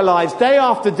on with their lives day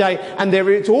after day, and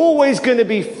it's always going to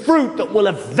be fruit that will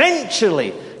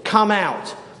eventually come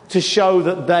out to show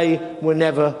that they were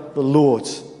never the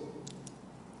Lord's.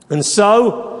 And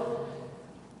so,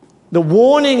 the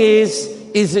warning is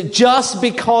that just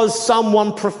because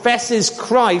someone professes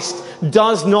Christ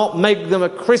does not make them a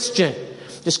Christian.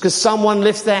 Just because someone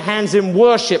lifts their hands in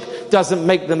worship doesn't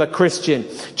make them a Christian.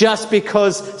 Just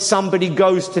because somebody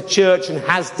goes to church and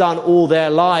has done all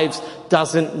their lives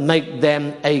doesn't make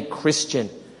them a Christian.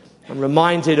 I'm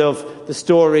reminded of the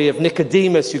story of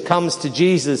Nicodemus, who comes to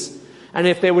Jesus. And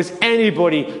if there was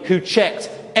anybody who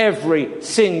checked every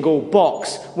single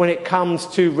box when it comes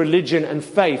to religion and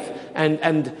faith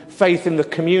and faith in the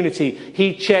community,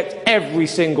 he checked every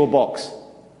single box.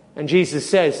 And Jesus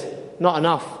says, not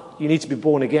enough. You need to be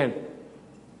born again.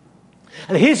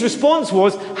 And his response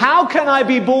was, how can I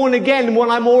be born again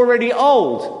when I'm already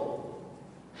old?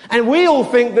 And we all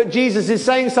think that Jesus is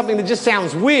saying something that just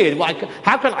sounds weird. Like,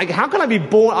 how can I be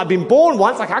born? I've been born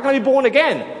once. Like, how can I be born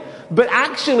again? But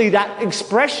actually, that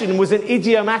expression was an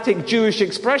idiomatic Jewish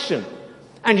expression.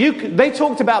 And they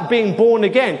talked about being born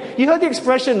again. You heard the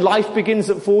expression, life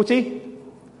begins at 40?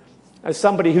 As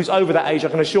somebody who's over that age, I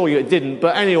can assure you it didn't.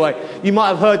 But anyway, you might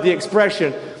have heard the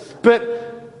expression. But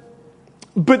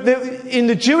in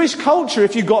the Jewish culture,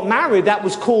 if you got married, that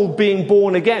was called being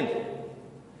born again.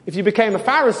 If you became a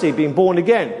Pharisee, being born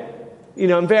again. You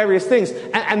know, and various things.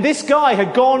 And this guy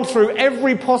had gone through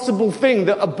every possible thing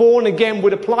that a born again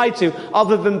would apply to,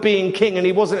 other than being king. And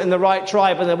he wasn't in the right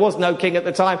tribe, and there was no king at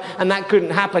the time, and that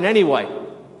couldn't happen anyway.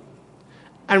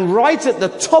 And right at the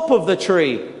top of the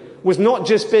tree was not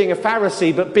just being a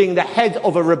Pharisee, but being the head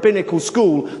of a rabbinical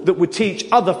school that would teach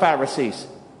other Pharisees.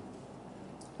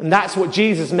 And that's what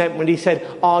Jesus meant when he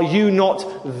said, are you not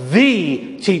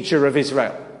the teacher of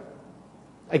Israel?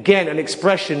 Again, an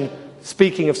expression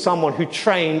speaking of someone who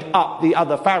trained up the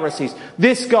other Pharisees.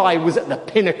 This guy was at the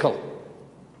pinnacle,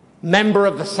 member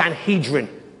of the Sanhedrin.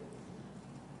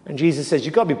 And Jesus says,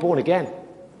 you've got to be born again.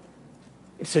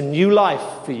 It's a new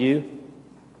life for you.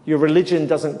 Your religion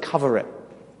doesn't cover it.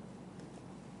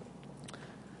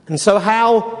 And so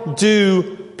how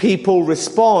do people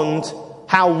respond?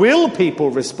 How will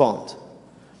people respond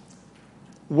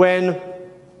when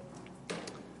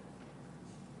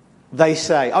they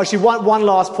say... Actually, one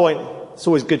last point. It's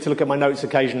always good to look at my notes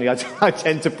occasionally. I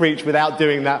tend to preach without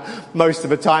doing that most of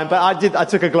the time. But I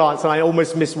took a glance and I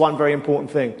almost missed one very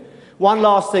important thing. One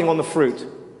last thing on the fruit.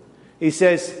 He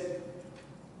says,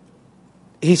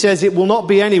 it will not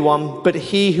be anyone but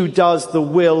he who does the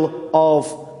will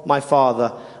of my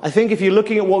Father. I think if you're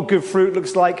looking at what good fruit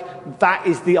looks like, that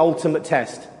is the ultimate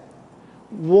test.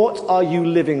 What are you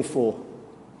living for?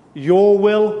 Your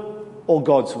will or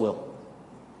God's will?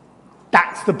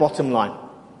 That's the bottom line.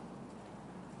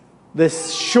 The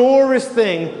surest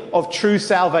thing of true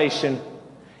salvation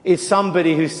is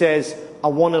somebody who says, I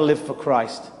want to live for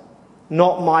Christ.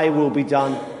 Not my will be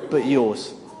done, but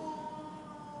yours.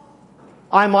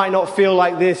 I might not feel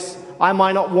like this. I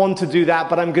might not want to do that,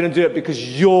 but I'm going to do it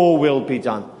because your will be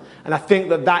done. And I think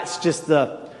that that's just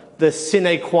the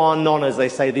sine qua non, as they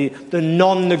say, the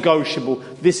non-negotiable.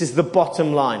 This is the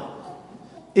bottom line.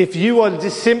 If you are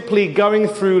just simply going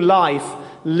through life,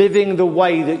 living the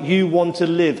way that you want to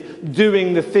live,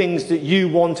 doing the things that you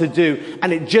want to do,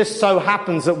 and it just so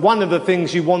happens that one of the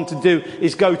things you want to do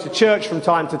is go to church from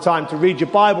time to time, to read your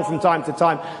Bible from time to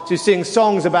time, to sing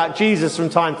songs about Jesus from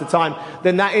time to time,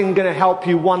 then that isn't going to help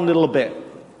you one little bit.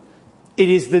 It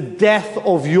is the death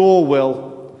of your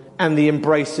will and the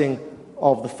embracing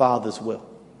of the Father's will.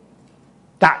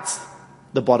 That's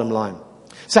the bottom line.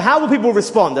 So how will people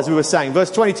respond, as we were saying? Verse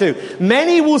 22,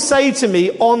 many will say to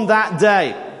me on that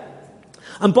day.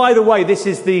 And by the way, this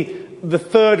is the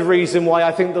third reason why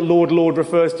I think the Lord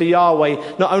refers to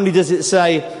Yahweh. Not only does it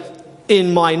say,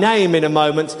 in my name in a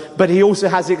moment, but he also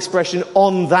has the expression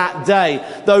on that day.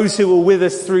 Those who were with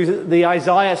us through the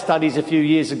Isaiah studies a few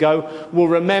years ago will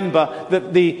remember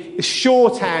that the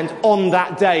shorthand on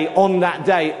that day, on that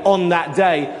day, on that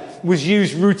day was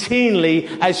used routinely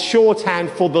as shorthand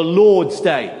for the Lord's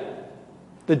Day,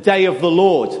 the day of the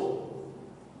Lord.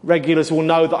 Regulars will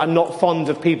know that I'm not fond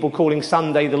of people calling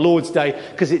Sunday the Lord's Day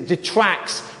because it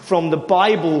detracts from the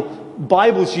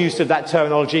Bible's use of that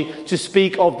terminology to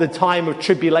speak of the time of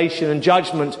tribulation and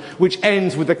judgment, which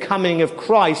ends with the coming of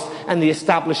Christ and the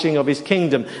establishing of his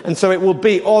kingdom. And so it will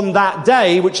be on that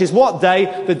day, which is what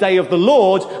day? The day of the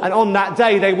Lord. And on that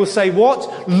day they will say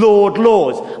what? Lord,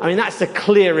 Lord. I mean, that's the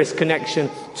clearest connection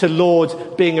to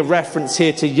Lord being a reference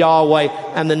here to Yahweh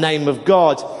and the name of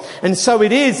God. And so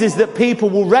it is that people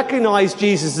will recognize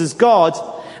Jesus as God,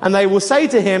 and they will say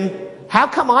to him, how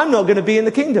come I'm not going to be in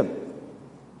the kingdom?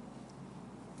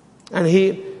 And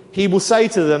he will say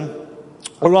to them,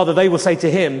 or rather they will say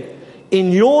to him,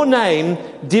 in your name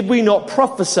did we not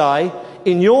prophesy?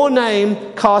 In your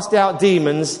name cast out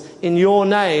demons? In your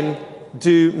name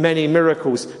do many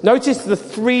miracles? Notice the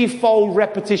threefold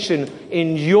repetition.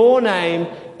 In your name,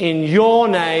 in your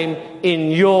name,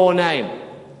 in your name.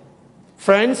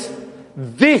 Friends,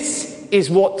 this is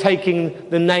what taking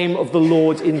the name of the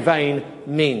Lord in vain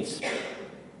means.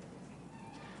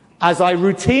 As I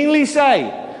routinely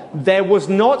say, there was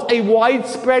not a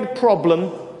widespread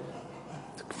problem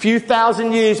a few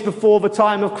thousand years before the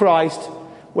time of Christ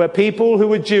where people who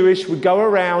were Jewish would go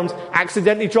around,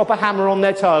 accidentally drop a hammer on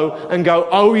their toe and go,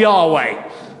 oh Yahweh.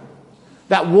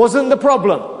 That wasn't the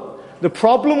problem. The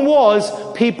problem was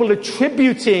people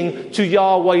attributing to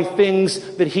Yahweh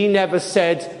things that he never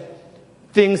said,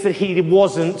 things that he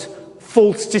wasn't,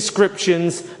 false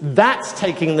descriptions. That's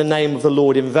taking the name of the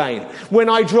Lord in vain. When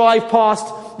I drive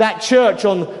past that church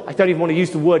I don't even want to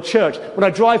use the word church, when I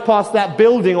drive past that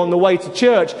building on the way to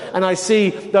church and I see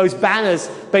those banners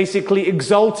basically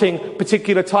exalting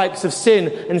particular types of sin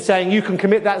and saying you can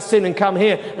commit that sin and come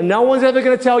here and no one's ever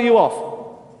going to tell you off.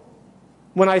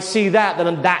 When I see that,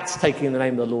 then that's taking the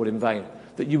name of the Lord in vain,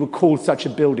 that you would call such a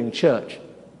building church.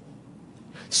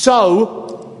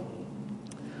 So,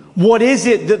 what is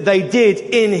it that they did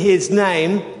in his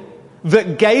name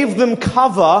that gave them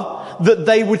cover that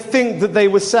they would think that they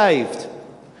were saved?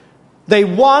 They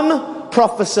 1,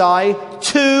 prophesy,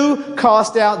 2,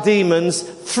 cast out demons,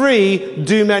 3,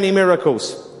 do many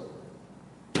miracles.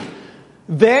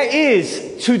 There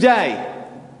is today,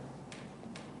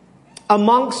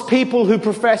 amongst people who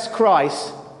profess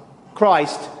Christ,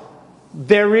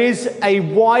 there is a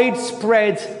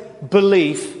widespread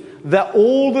belief that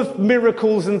all the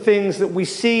miracles and things that we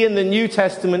see in the New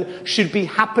Testament should be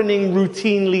happening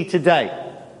routinely today.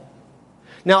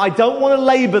 Now, I don't want to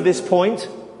labour this point,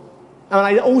 and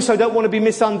I also don't want to be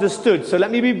misunderstood, so let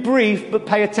me be brief, but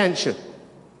pay attention.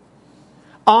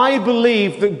 I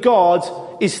believe that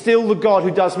God is still the God who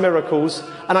does miracles,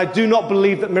 and I do not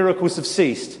believe that miracles have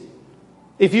ceased.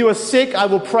 If you are sick, I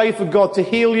will pray for God to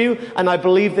heal you, and I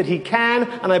believe that he can,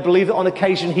 and I believe that on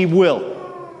occasion he will.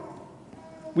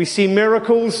 We see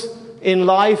miracles in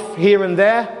life here and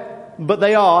there, but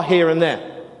they are here and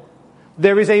there.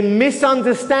 There is a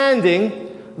misunderstanding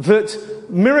that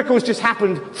miracles just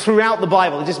happened throughout the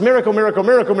Bible. It's just miracle, miracle,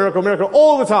 miracle, miracle, miracle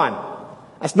all the time.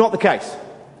 That's not the case.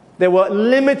 There were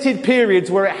limited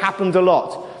periods where it happened a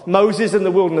lot. Moses and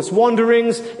the wilderness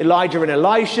wanderings, Elijah and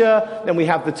Elisha, then we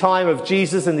have the time of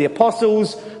Jesus and the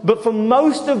apostles. But for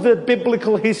most of the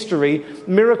biblical history,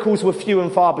 miracles were few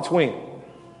and far between.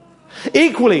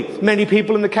 Equally, many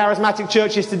people in the charismatic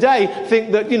churches today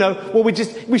think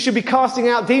that, we should be casting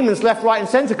out demons left, right and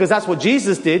centre because that's what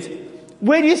Jesus did.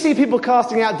 Where do you see people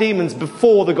casting out demons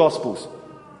before the Gospels?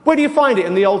 Where do you find it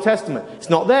in the Old Testament? It's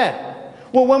not there.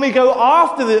 Well, when we go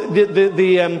after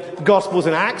the Gospels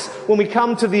and Acts, when we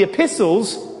come to the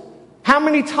epistles, how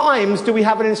many times do we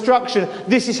have an instruction,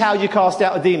 this is how you cast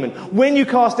out a demon? When you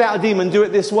cast out a demon, do it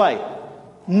this way.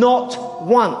 Not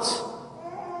once.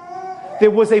 There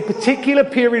was a particular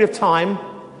period of time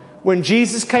when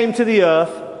Jesus came to the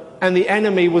earth and the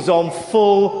enemy was on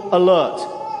full alert.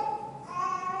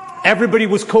 Everybody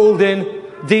was called in,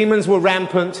 demons were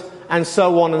rampant, and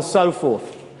so on and so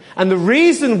forth. And the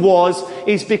reason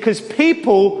is because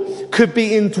people could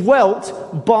be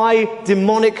indwelt by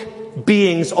demonic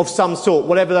beings of some sort,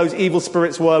 whatever those evil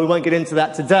spirits were. We won't get into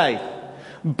that today.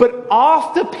 But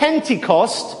after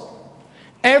Pentecost,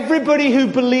 everybody who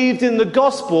believed in the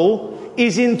gospel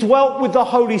is indwelt with the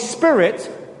Holy Spirit.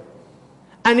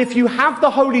 And if you have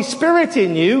the Holy Spirit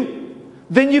in you,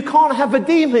 then you can't have a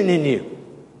demon in you.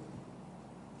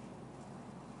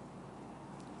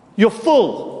 You're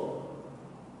full.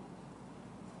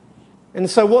 And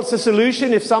so what's the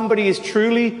solution if somebody is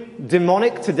truly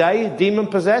demonic today, demon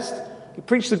possessed? You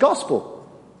preach the gospel.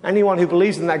 Anyone who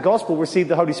believes in that gospel will receive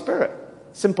the Holy Spirit.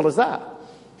 Simple as that.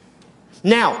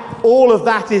 Now, all of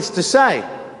that is to say,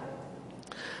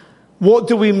 what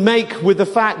do we make with the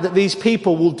fact that these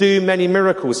people will do many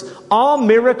miracles? Are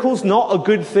miracles not a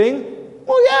good thing?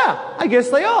 Well, yeah, I guess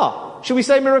they are. Should we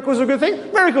say miracles are a good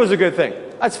thing? Miracles are a good thing.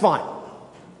 That's fine.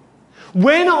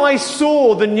 When I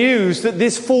saw the news that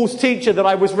this false teacher that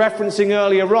I was referencing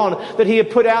earlier on, that he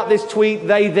had put out this tweet,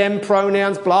 they, them,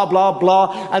 pronouns, blah, blah,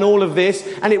 blah, and all of this,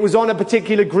 and it was on a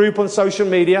particular group on social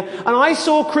media, and I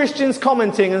saw Christians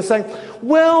commenting and saying,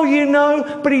 well, you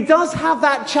know, but he does have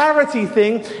that charity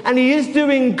thing, and he is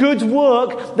doing good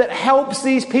work that helps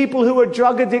these people who are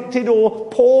drug addicted or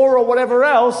poor or whatever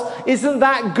else. Isn't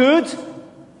that good?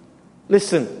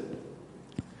 Listen,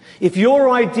 if your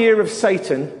idea of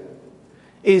Satan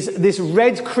is this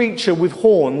red creature with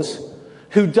horns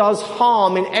who does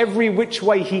harm in every which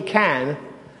way he can,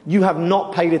 you have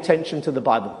not paid attention to the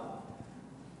Bible.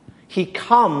 He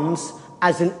comes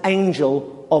as an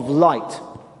angel of light.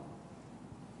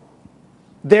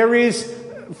 There is,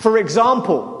 for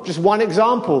example, just one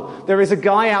example, there is a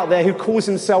guy out there who calls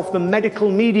himself the medical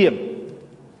medium.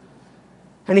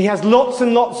 And he has lots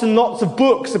and lots and lots of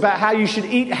books about how you should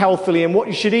eat healthily and what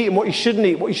you should eat and what you shouldn't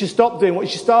eat, what you should stop doing, what you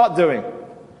should start doing.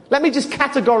 Let me just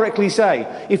categorically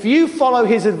say, if you follow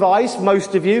his advice,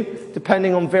 most of you,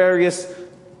 depending on various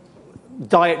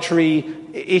dietary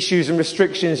issues and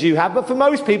restrictions you have, but for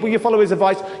most people, you follow his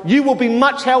advice, you will be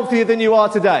much healthier than you are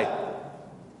today.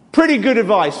 Pretty good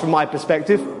advice from my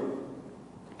perspective.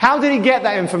 How did he get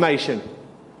that information?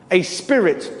 A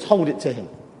spirit told it to him.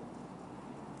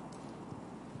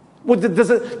 Well,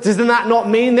 doesn't that not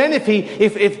mean then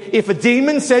if a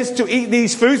demon says to eat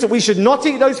these foods that we should not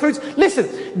eat those foods?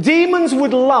 Listen, demons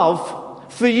would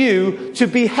love for you to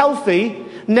be healthy,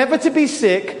 never to be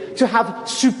sick, to have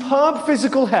superb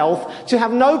physical health, to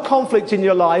have no conflict in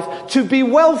your life, to be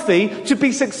wealthy, to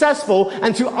be successful,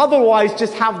 and to otherwise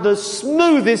just have the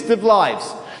smoothest of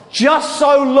lives. Just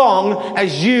so long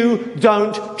as you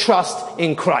don't trust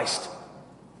in Christ.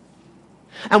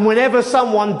 And whenever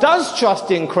someone does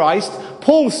trust in Christ,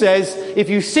 Paul says, if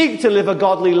you seek to live a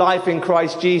godly life in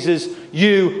Christ Jesus,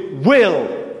 you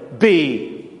will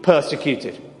be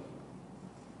persecuted.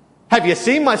 Have you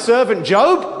seen my servant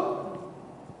Job?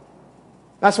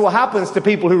 That's what happens to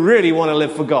people who really want to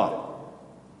live for God.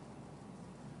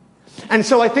 And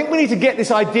so I think we need to get this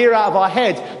idea out of our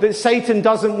head that Satan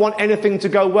doesn't want anything to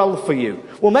go well for you.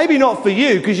 Well, maybe not for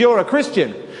you because you're a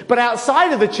Christian. But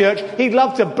outside of the church, he'd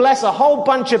love to bless a whole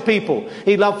bunch of people.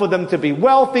 He'd love for them to be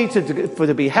wealthy,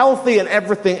 to be healthy and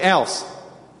everything else.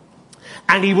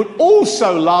 And he would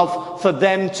also love for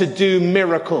them to do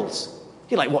miracles.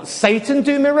 You're like, what, Satan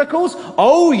do miracles?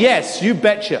 Oh yes, you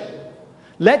betcha.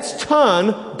 Let's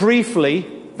turn briefly,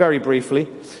 very briefly,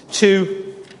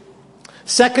 to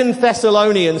 2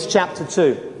 Thessalonians chapter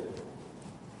 2.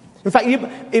 In fact,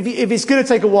 if it's going to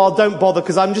take a while, don't bother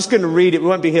because I'm just going to read it. We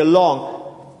won't be here long.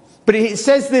 But it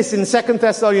says this in 2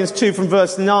 Thessalonians 2 from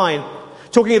verse 9,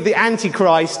 talking of the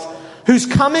Antichrist, whose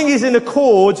coming is in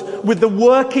accord with the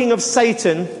working of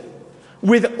Satan,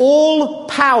 with all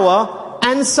power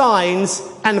and signs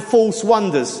and false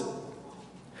wonders.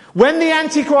 When the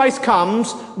Antichrist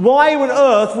comes, why on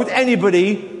earth would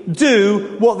anybody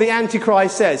do what the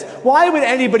Antichrist says? Why would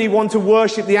anybody want to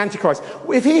worship the Antichrist?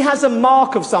 If he has a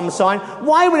mark of some sign,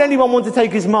 why would anyone want to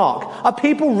take his mark? Are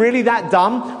people really that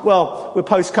dumb? Well, we're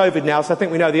post-COVID now, so I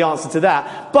think we know the answer to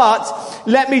that. But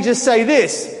let me just say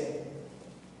this,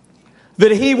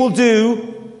 that he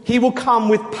will come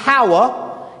with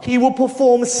power, he will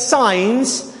perform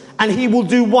signs, and he will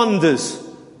do wonders.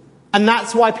 And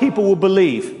that's why people will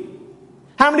believe.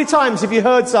 How many times have you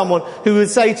heard someone who would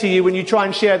say to you when you try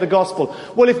and share the gospel,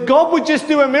 well, if God would just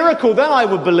do a miracle, then I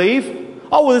would believe.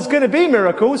 Oh, well, there's going to be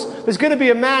miracles. There's going to be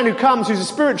a man who comes who's a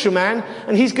spiritual man,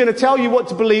 and he's going to tell you what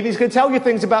to believe. He's going to tell you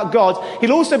things about God.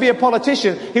 He'll also be a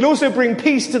politician. He'll also bring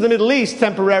peace to the Middle East,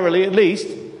 temporarily at least.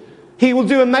 He will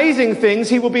do amazing things.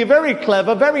 He will be very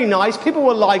clever, very nice. People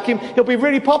will like him. He'll be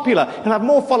really popular. He'll have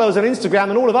more followers on Instagram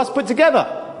than all of us put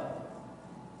together.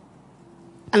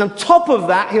 And on top of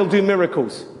that, he'll do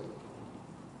miracles.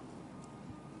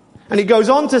 And he goes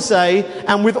on to say,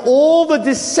 and with all the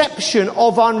deception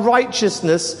of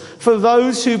unrighteousness for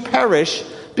those who perish,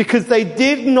 because they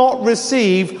did not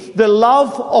receive the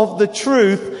love of the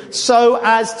truth so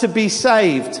as to be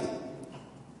saved.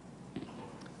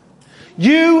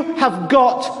 You have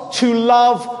got to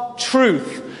love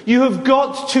truth. You have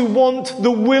got to want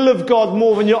the will of God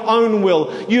more than your own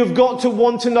will. You have got to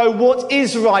want to know what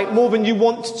is right more than you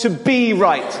want to be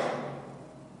right.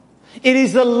 It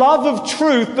is the love of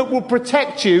truth that will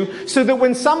protect you, so that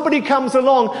when somebody comes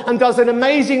along and does an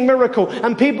amazing miracle,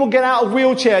 and people get out of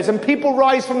wheelchairs, and people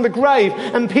rise from the grave,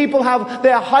 and people have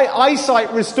their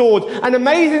eyesight restored, and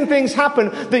amazing things happen,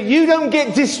 that you don't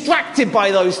get distracted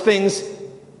by those things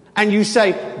and you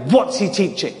say, what's he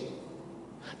teaching?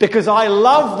 Because I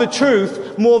love the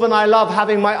truth more than I love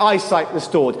having my eyesight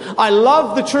restored. I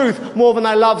love the truth more than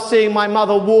I love seeing my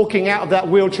mother walking out of that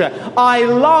wheelchair. I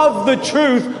love the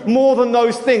truth more than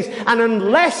those things. And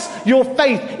unless your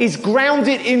faith is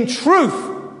grounded in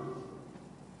truth,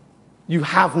 you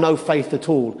have no faith at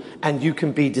all, and you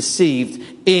can be deceived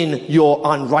in your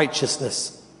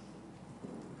unrighteousness.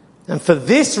 And for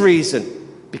this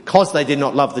reason, because they did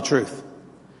not love the truth,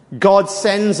 God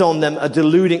sends on them a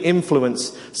deluding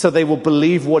influence so they will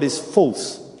believe what is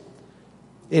false,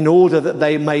 in order that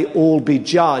they may all be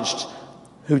judged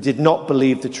who did not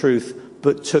believe the truth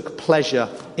but took pleasure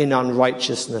in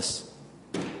unrighteousness.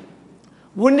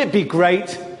 Wouldn't it be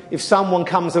great if someone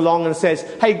comes along and says,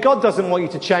 hey, God doesn't want you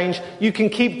to change. You can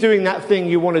keep doing that thing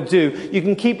you want to do. You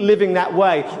can keep living that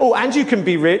way. Oh, and you can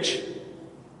be rich.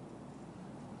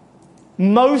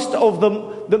 Most of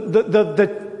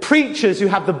the preachers who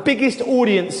have the biggest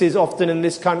audiences often in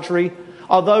this country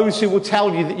are those who will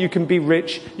tell you that you can be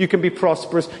rich, you can be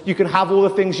prosperous, you can have all the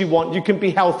things you want, you can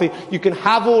be healthy, you can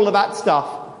have all of that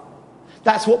stuff.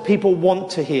 That's what people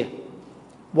want to hear.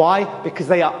 Why? Because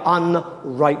they are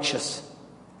unrighteous.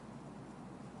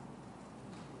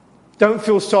 Don't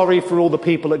feel sorry for all the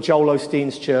people at Joel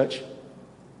Osteen's church.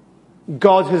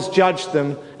 God has judged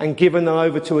them and given them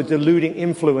over to a deluding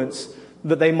influence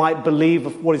that they might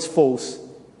believe what is false,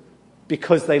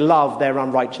 because they love their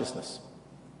unrighteousness.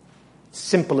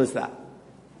 Simple as that.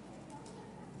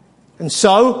 And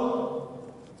so,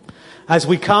 as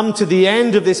we come to the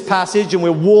end of this passage and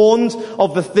we're warned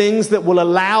of the things that will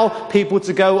allow people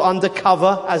to go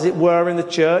undercover, as it were, in the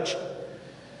church,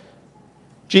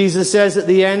 Jesus says at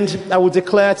the end, I will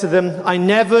declare to them, I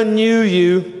never knew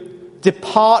you.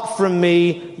 Depart from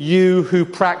me, you who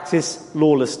practice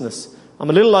lawlessness. I'm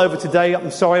a little over today,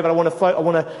 I'm sorry, but I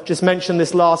want to just mention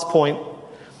this last point.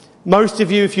 Most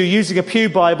of you, if you're using a Pew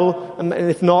Bible, and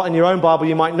if not in your own Bible,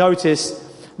 you might notice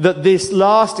that this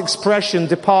last expression,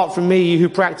 depart from me, you who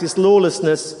practice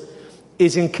lawlessness,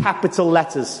 is in capital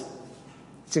letters.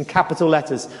 It's in capital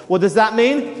letters. What does that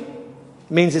mean?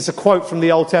 It means it's a quote from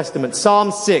the Old Testament.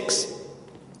 Psalm 6.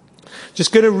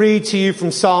 Just going to read to you from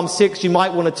Psalm 6. You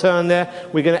might want to turn there.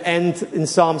 We're going to end in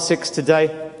Psalm 6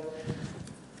 today.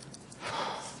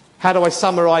 How do I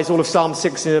summarize all of Psalm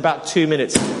 6 in about 2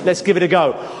 minutes? Let's give it a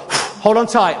go. Hold on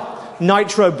tight.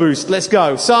 Nitro boost. Let's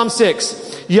go. Psalm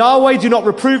 6. Yahweh, do not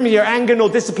reprove me in your anger, nor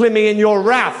discipline me in your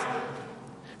wrath.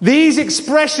 These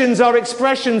expressions are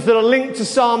expressions that are linked to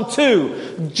Psalm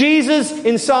 2. Jesus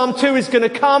in Psalm 2 is going to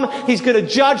come. He's going to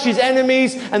judge his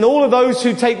enemies, and all of those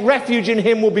who take refuge in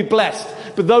him will be blessed.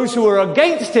 But those who are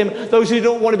against him, those who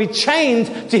don't want to be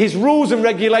chained to his rules and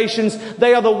regulations,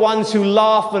 they are the ones who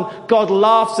laugh, and God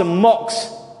laughs and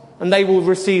mocks, and they will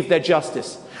receive their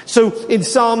justice. So in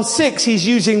Psalm 6, he's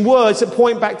using words that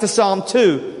point back to Psalm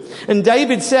 2. And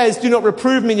David says, do not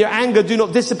reprove me in your anger, do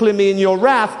not discipline me in your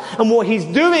wrath. And what he's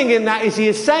doing in that is he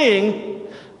is saying,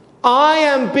 I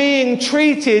am being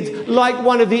treated like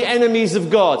one of the enemies of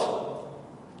God.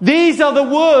 These are the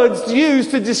words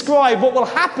used to describe what will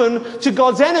happen to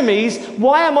God's enemies.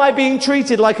 Why am I being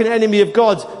treated like an enemy of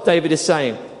God? David is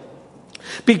saying.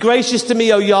 Be gracious to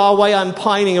me, O Yahweh, I'm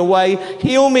pining away.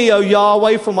 Heal me, O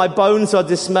Yahweh, for my bones are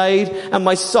dismayed, and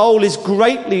my soul is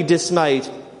greatly dismayed.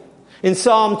 In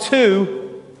Psalm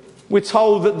 2, we're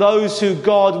told that those who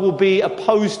God will be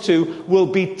opposed to will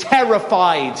be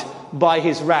terrified by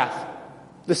his wrath.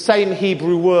 The same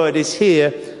Hebrew word is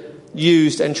here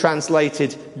used and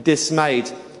translated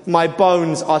dismayed. My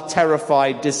bones are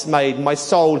terrified, dismayed. My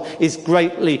soul is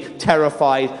greatly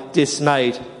terrified,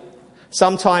 dismayed.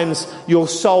 Sometimes your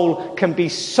soul can be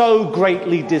so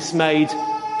greatly dismayed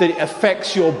that it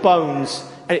affects your bones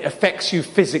and it affects you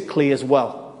physically as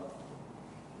well.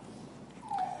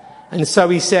 And so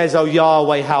he says, oh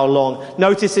Yahweh, how long?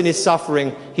 Notice in his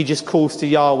suffering, he just calls to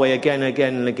Yahweh again,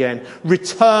 again and again.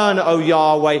 Return, O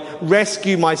Yahweh,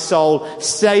 rescue my soul,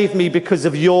 save me because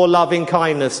of your loving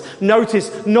kindness.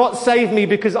 Notice, not save me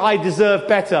because I deserve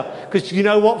better. Because you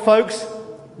know what, folks?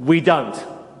 We don't.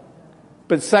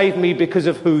 But save me because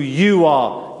of who you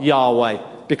are, Yahweh,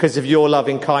 because of your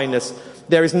loving kindness.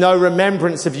 There is no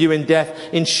remembrance of you in death.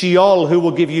 In Sheol, who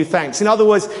will give you thanks? In other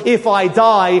words, if I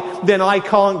die, then I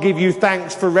can't give you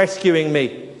thanks for rescuing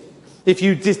me. If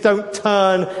you just don't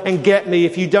turn and get me,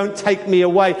 if you don't take me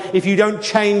away, if you don't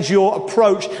change your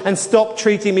approach and stop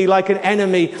treating me like an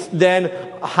enemy, then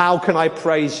how can I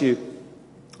praise you?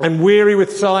 I'm weary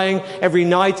with sighing. Every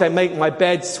night I make my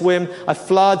bed swim. I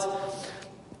flood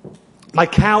my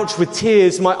couch with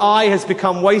tears. My eye has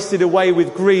become wasted away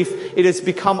with grief. It has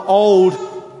become old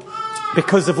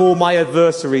because of all my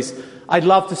adversaries. I'd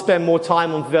love to spend more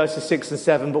time on verses 6 and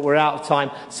 7, but we're out of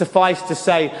time. Suffice to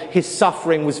say, his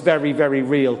suffering was very, very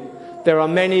real. There are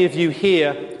many of you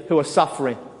here who are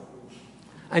suffering.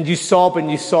 And you sob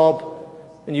and you sob,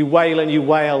 and you wail and you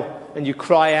wail, and you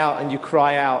cry out and you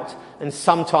cry out. And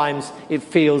sometimes it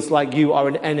feels like you are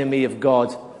an enemy of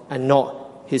God and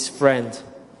not his friend.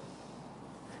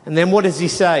 And then what does he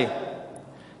say?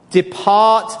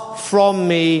 Depart from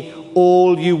me,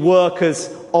 all you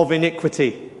workers of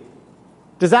iniquity.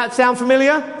 Does that sound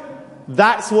familiar?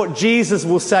 That's what Jesus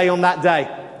will say on that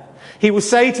day. He will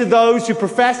say to those who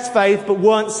professed faith but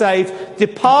weren't saved,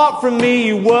 depart from me,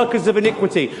 you workers of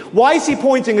iniquity. Why is he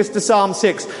pointing us to Psalm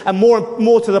 6? And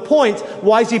more to the point,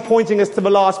 why is he pointing us to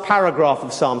the last paragraph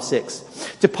of Psalm 6?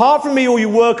 Depart from me, all you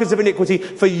workers of iniquity,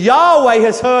 for Yahweh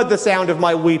has heard the sound of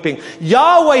my weeping.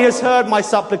 Yahweh has heard my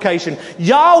supplication.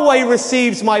 Yahweh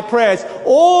receives my prayers.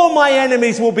 All my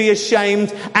enemies will be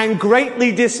ashamed and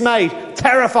greatly dismayed,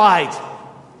 terrified.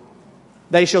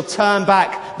 They shall turn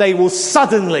back. They will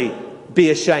suddenly be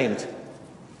ashamed.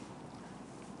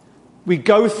 We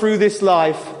go through this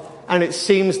life and it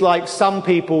seems like some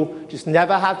people just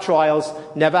never have trials,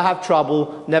 never have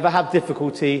trouble, never have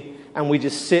difficulty, and we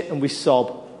just sit and we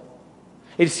sob.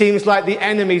 It seems like the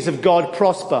enemies of God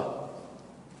prosper.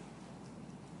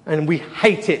 And we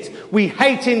hate it. We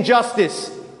hate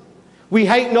injustice. We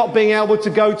hate not being able to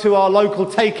go to our local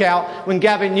takeout when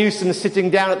Gavin Newsom is sitting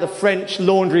down at the French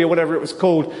Laundry or whatever it was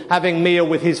called, having a meal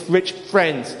with his rich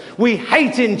friends. We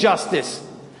hate injustice,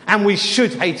 and we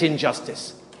should hate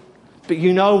injustice. But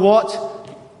you know what?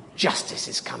 Justice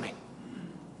is coming.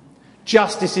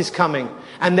 Justice is coming.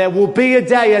 And there will be a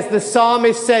day, as the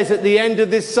psalmist says at the end of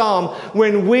this psalm,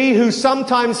 when we who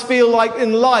sometimes feel like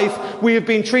in life we have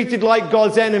been treated like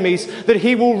God's enemies, that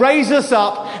he will raise us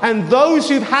up, and those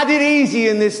who've had it easy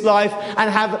in this life and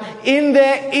have in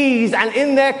their ease and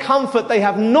in their comfort, they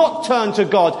have not turned to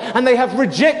God and they have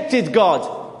rejected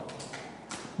God,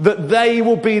 that they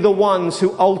will be the ones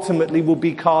who ultimately will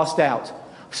be cast out.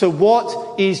 So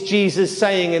what is Jesus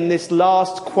saying in this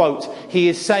last quote? He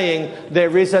is saying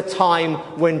there is a time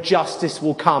when justice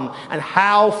will come. And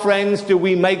how, friends, do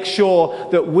we make sure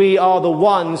that we are the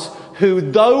ones who,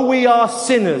 though we are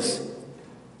sinners,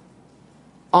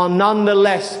 are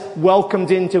nonetheless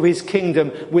welcomed into his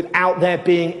kingdom without there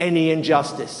being any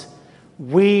injustice?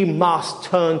 We must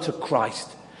turn to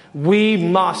Christ. We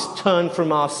must turn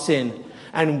from our sin.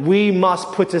 And we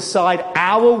must put aside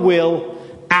our will,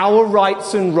 our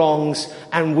rights and wrongs,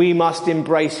 and we must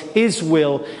embrace his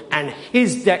will and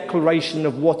his declaration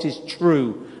of what is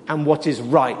true and what is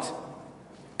right.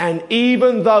 And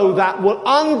even though that will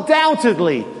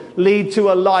undoubtedly lead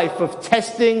to a life of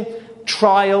testing,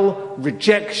 trial,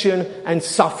 rejection, and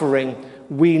suffering,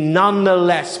 we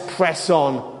nonetheless press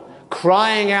on,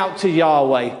 crying out to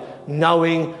Yahweh,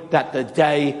 knowing that the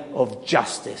day of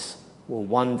justice will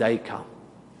one day come.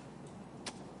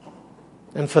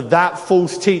 And for that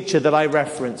false teacher that I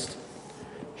referenced,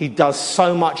 he does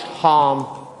so much harm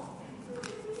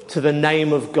to the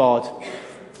name of God,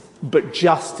 but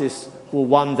justice will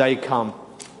one day come.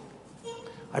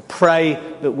 I pray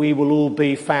that we will all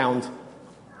be found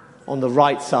on the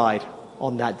right side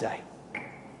on that day.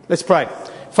 Let's pray.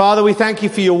 Father, we thank you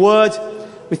for your word.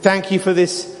 We thank you for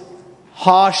this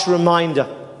harsh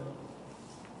reminder.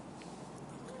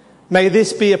 May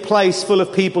this be a place full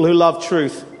of people who love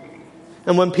truth.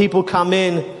 And when people come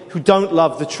in who don't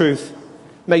love the truth,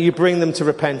 May you bring them to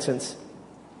repentance.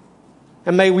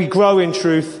 And may we grow in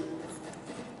truth.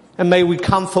 And may we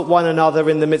comfort one another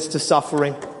in the midst of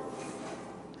suffering.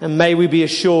 And may we be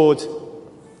assured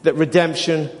that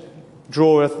redemption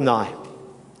draweth nigh.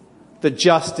 That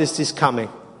justice is coming.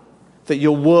 That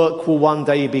your work will one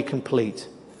day be complete.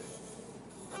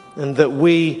 And that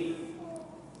we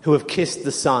who have kissed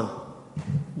the Son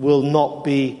will not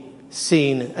be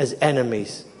seen as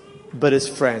enemies, but as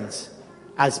friends,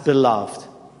 as beloved,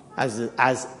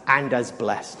 as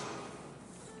blessed.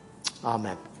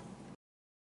 Amen.